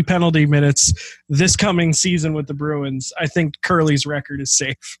 140 penalty minutes this coming season with the Bruins, I think Curley's record is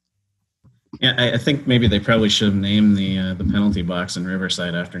safe. Yeah, I think maybe they probably should have named the penalty box in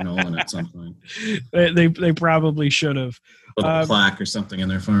Riverside after Nolan at some point. They probably should have. A little plaque or something in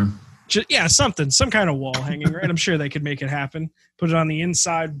their farm. Some kind of wall hanging, right? I'm sure they could make it happen. Put it on the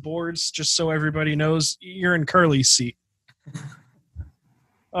inside boards just so everybody knows you're in Curly's seat.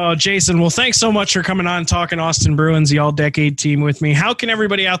 Oh, Jason, well, thanks so much for coming on talking Austin Bruins, the All-Decade Team with me. How can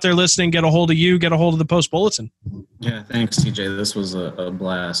everybody out there listening get a hold of you, get a hold of the Post Bulletin? Yeah, thanks, TJ. This was a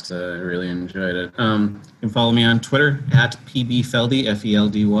blast. I really enjoyed it. You can follow me on Twitter at PBFeldy,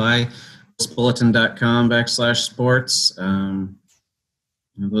 Feldy, postbulletin.com/sports.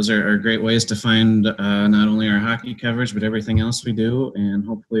 Those are great ways to find not only our hockey coverage, but everything else we do. And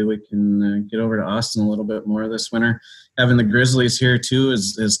hopefully we can get over to Austin a little bit more this winter. Having the Grizzlies here, too,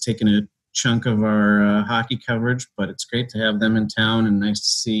 is taking a chunk of our hockey coverage. But it's great to have them in town and nice to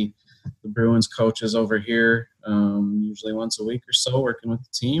see the Bruins coaches over here usually once a week or so working with the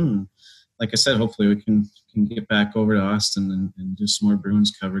team. And like I said, hopefully we can get back over to Austin and do some more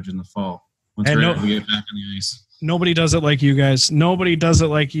Bruins coverage in the fall once we get back on the ice. Nobody does it like you guys. Nobody does it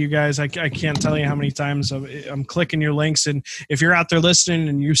like you guys. I can't tell you how many times I'm clicking your links. And if you're out there listening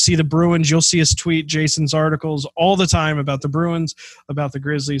and you see the Bruins, you'll see us tweet Jason's articles all the time about the Bruins, about the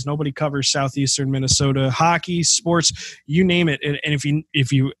Grizzlies. Nobody covers Southeastern Minnesota hockey, sports, you name it. And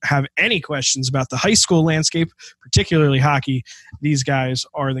if you have any questions about the high school landscape, particularly hockey, these guys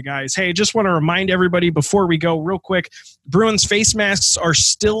are the guys. Hey, just want to remind everybody before we go real quick, Bruins face masks are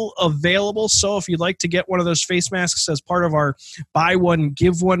still available. So if you'd like to get one of those face masks as part of our buy one,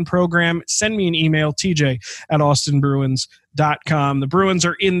 give one program, send me an email, tj@austinbruins.com. The Bruins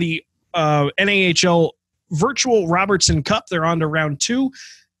are in the NAHL Virtual Robertson Cup. They're on to round 2.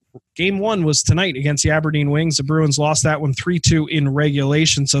 Game 1 was tonight against the Aberdeen Wings. The Bruins lost that one 3-2 in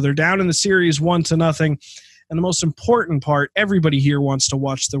regulation. So they're down in the series 1-0. And the most important part, everybody here wants to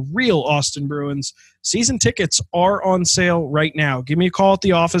watch the real Austin Bruins. Season tickets are on sale right now. Give me a call at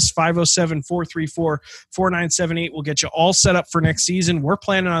the office, 507-434-4978. We'll get you all set up for next season. We're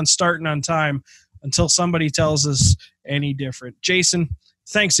planning on starting on time until somebody tells us any different. Jason,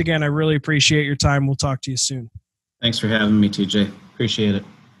 thanks again. I really appreciate your time. We'll talk to you soon. Thanks for having me, TJ. Appreciate it.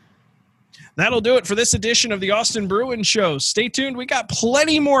 That'll do it for this edition of the Austin Bruins Show. Stay tuned. We got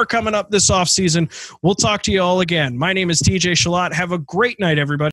plenty more coming up this offseason. We'll talk to you all again. My name is TJ Shalott. Have a great night, everybody.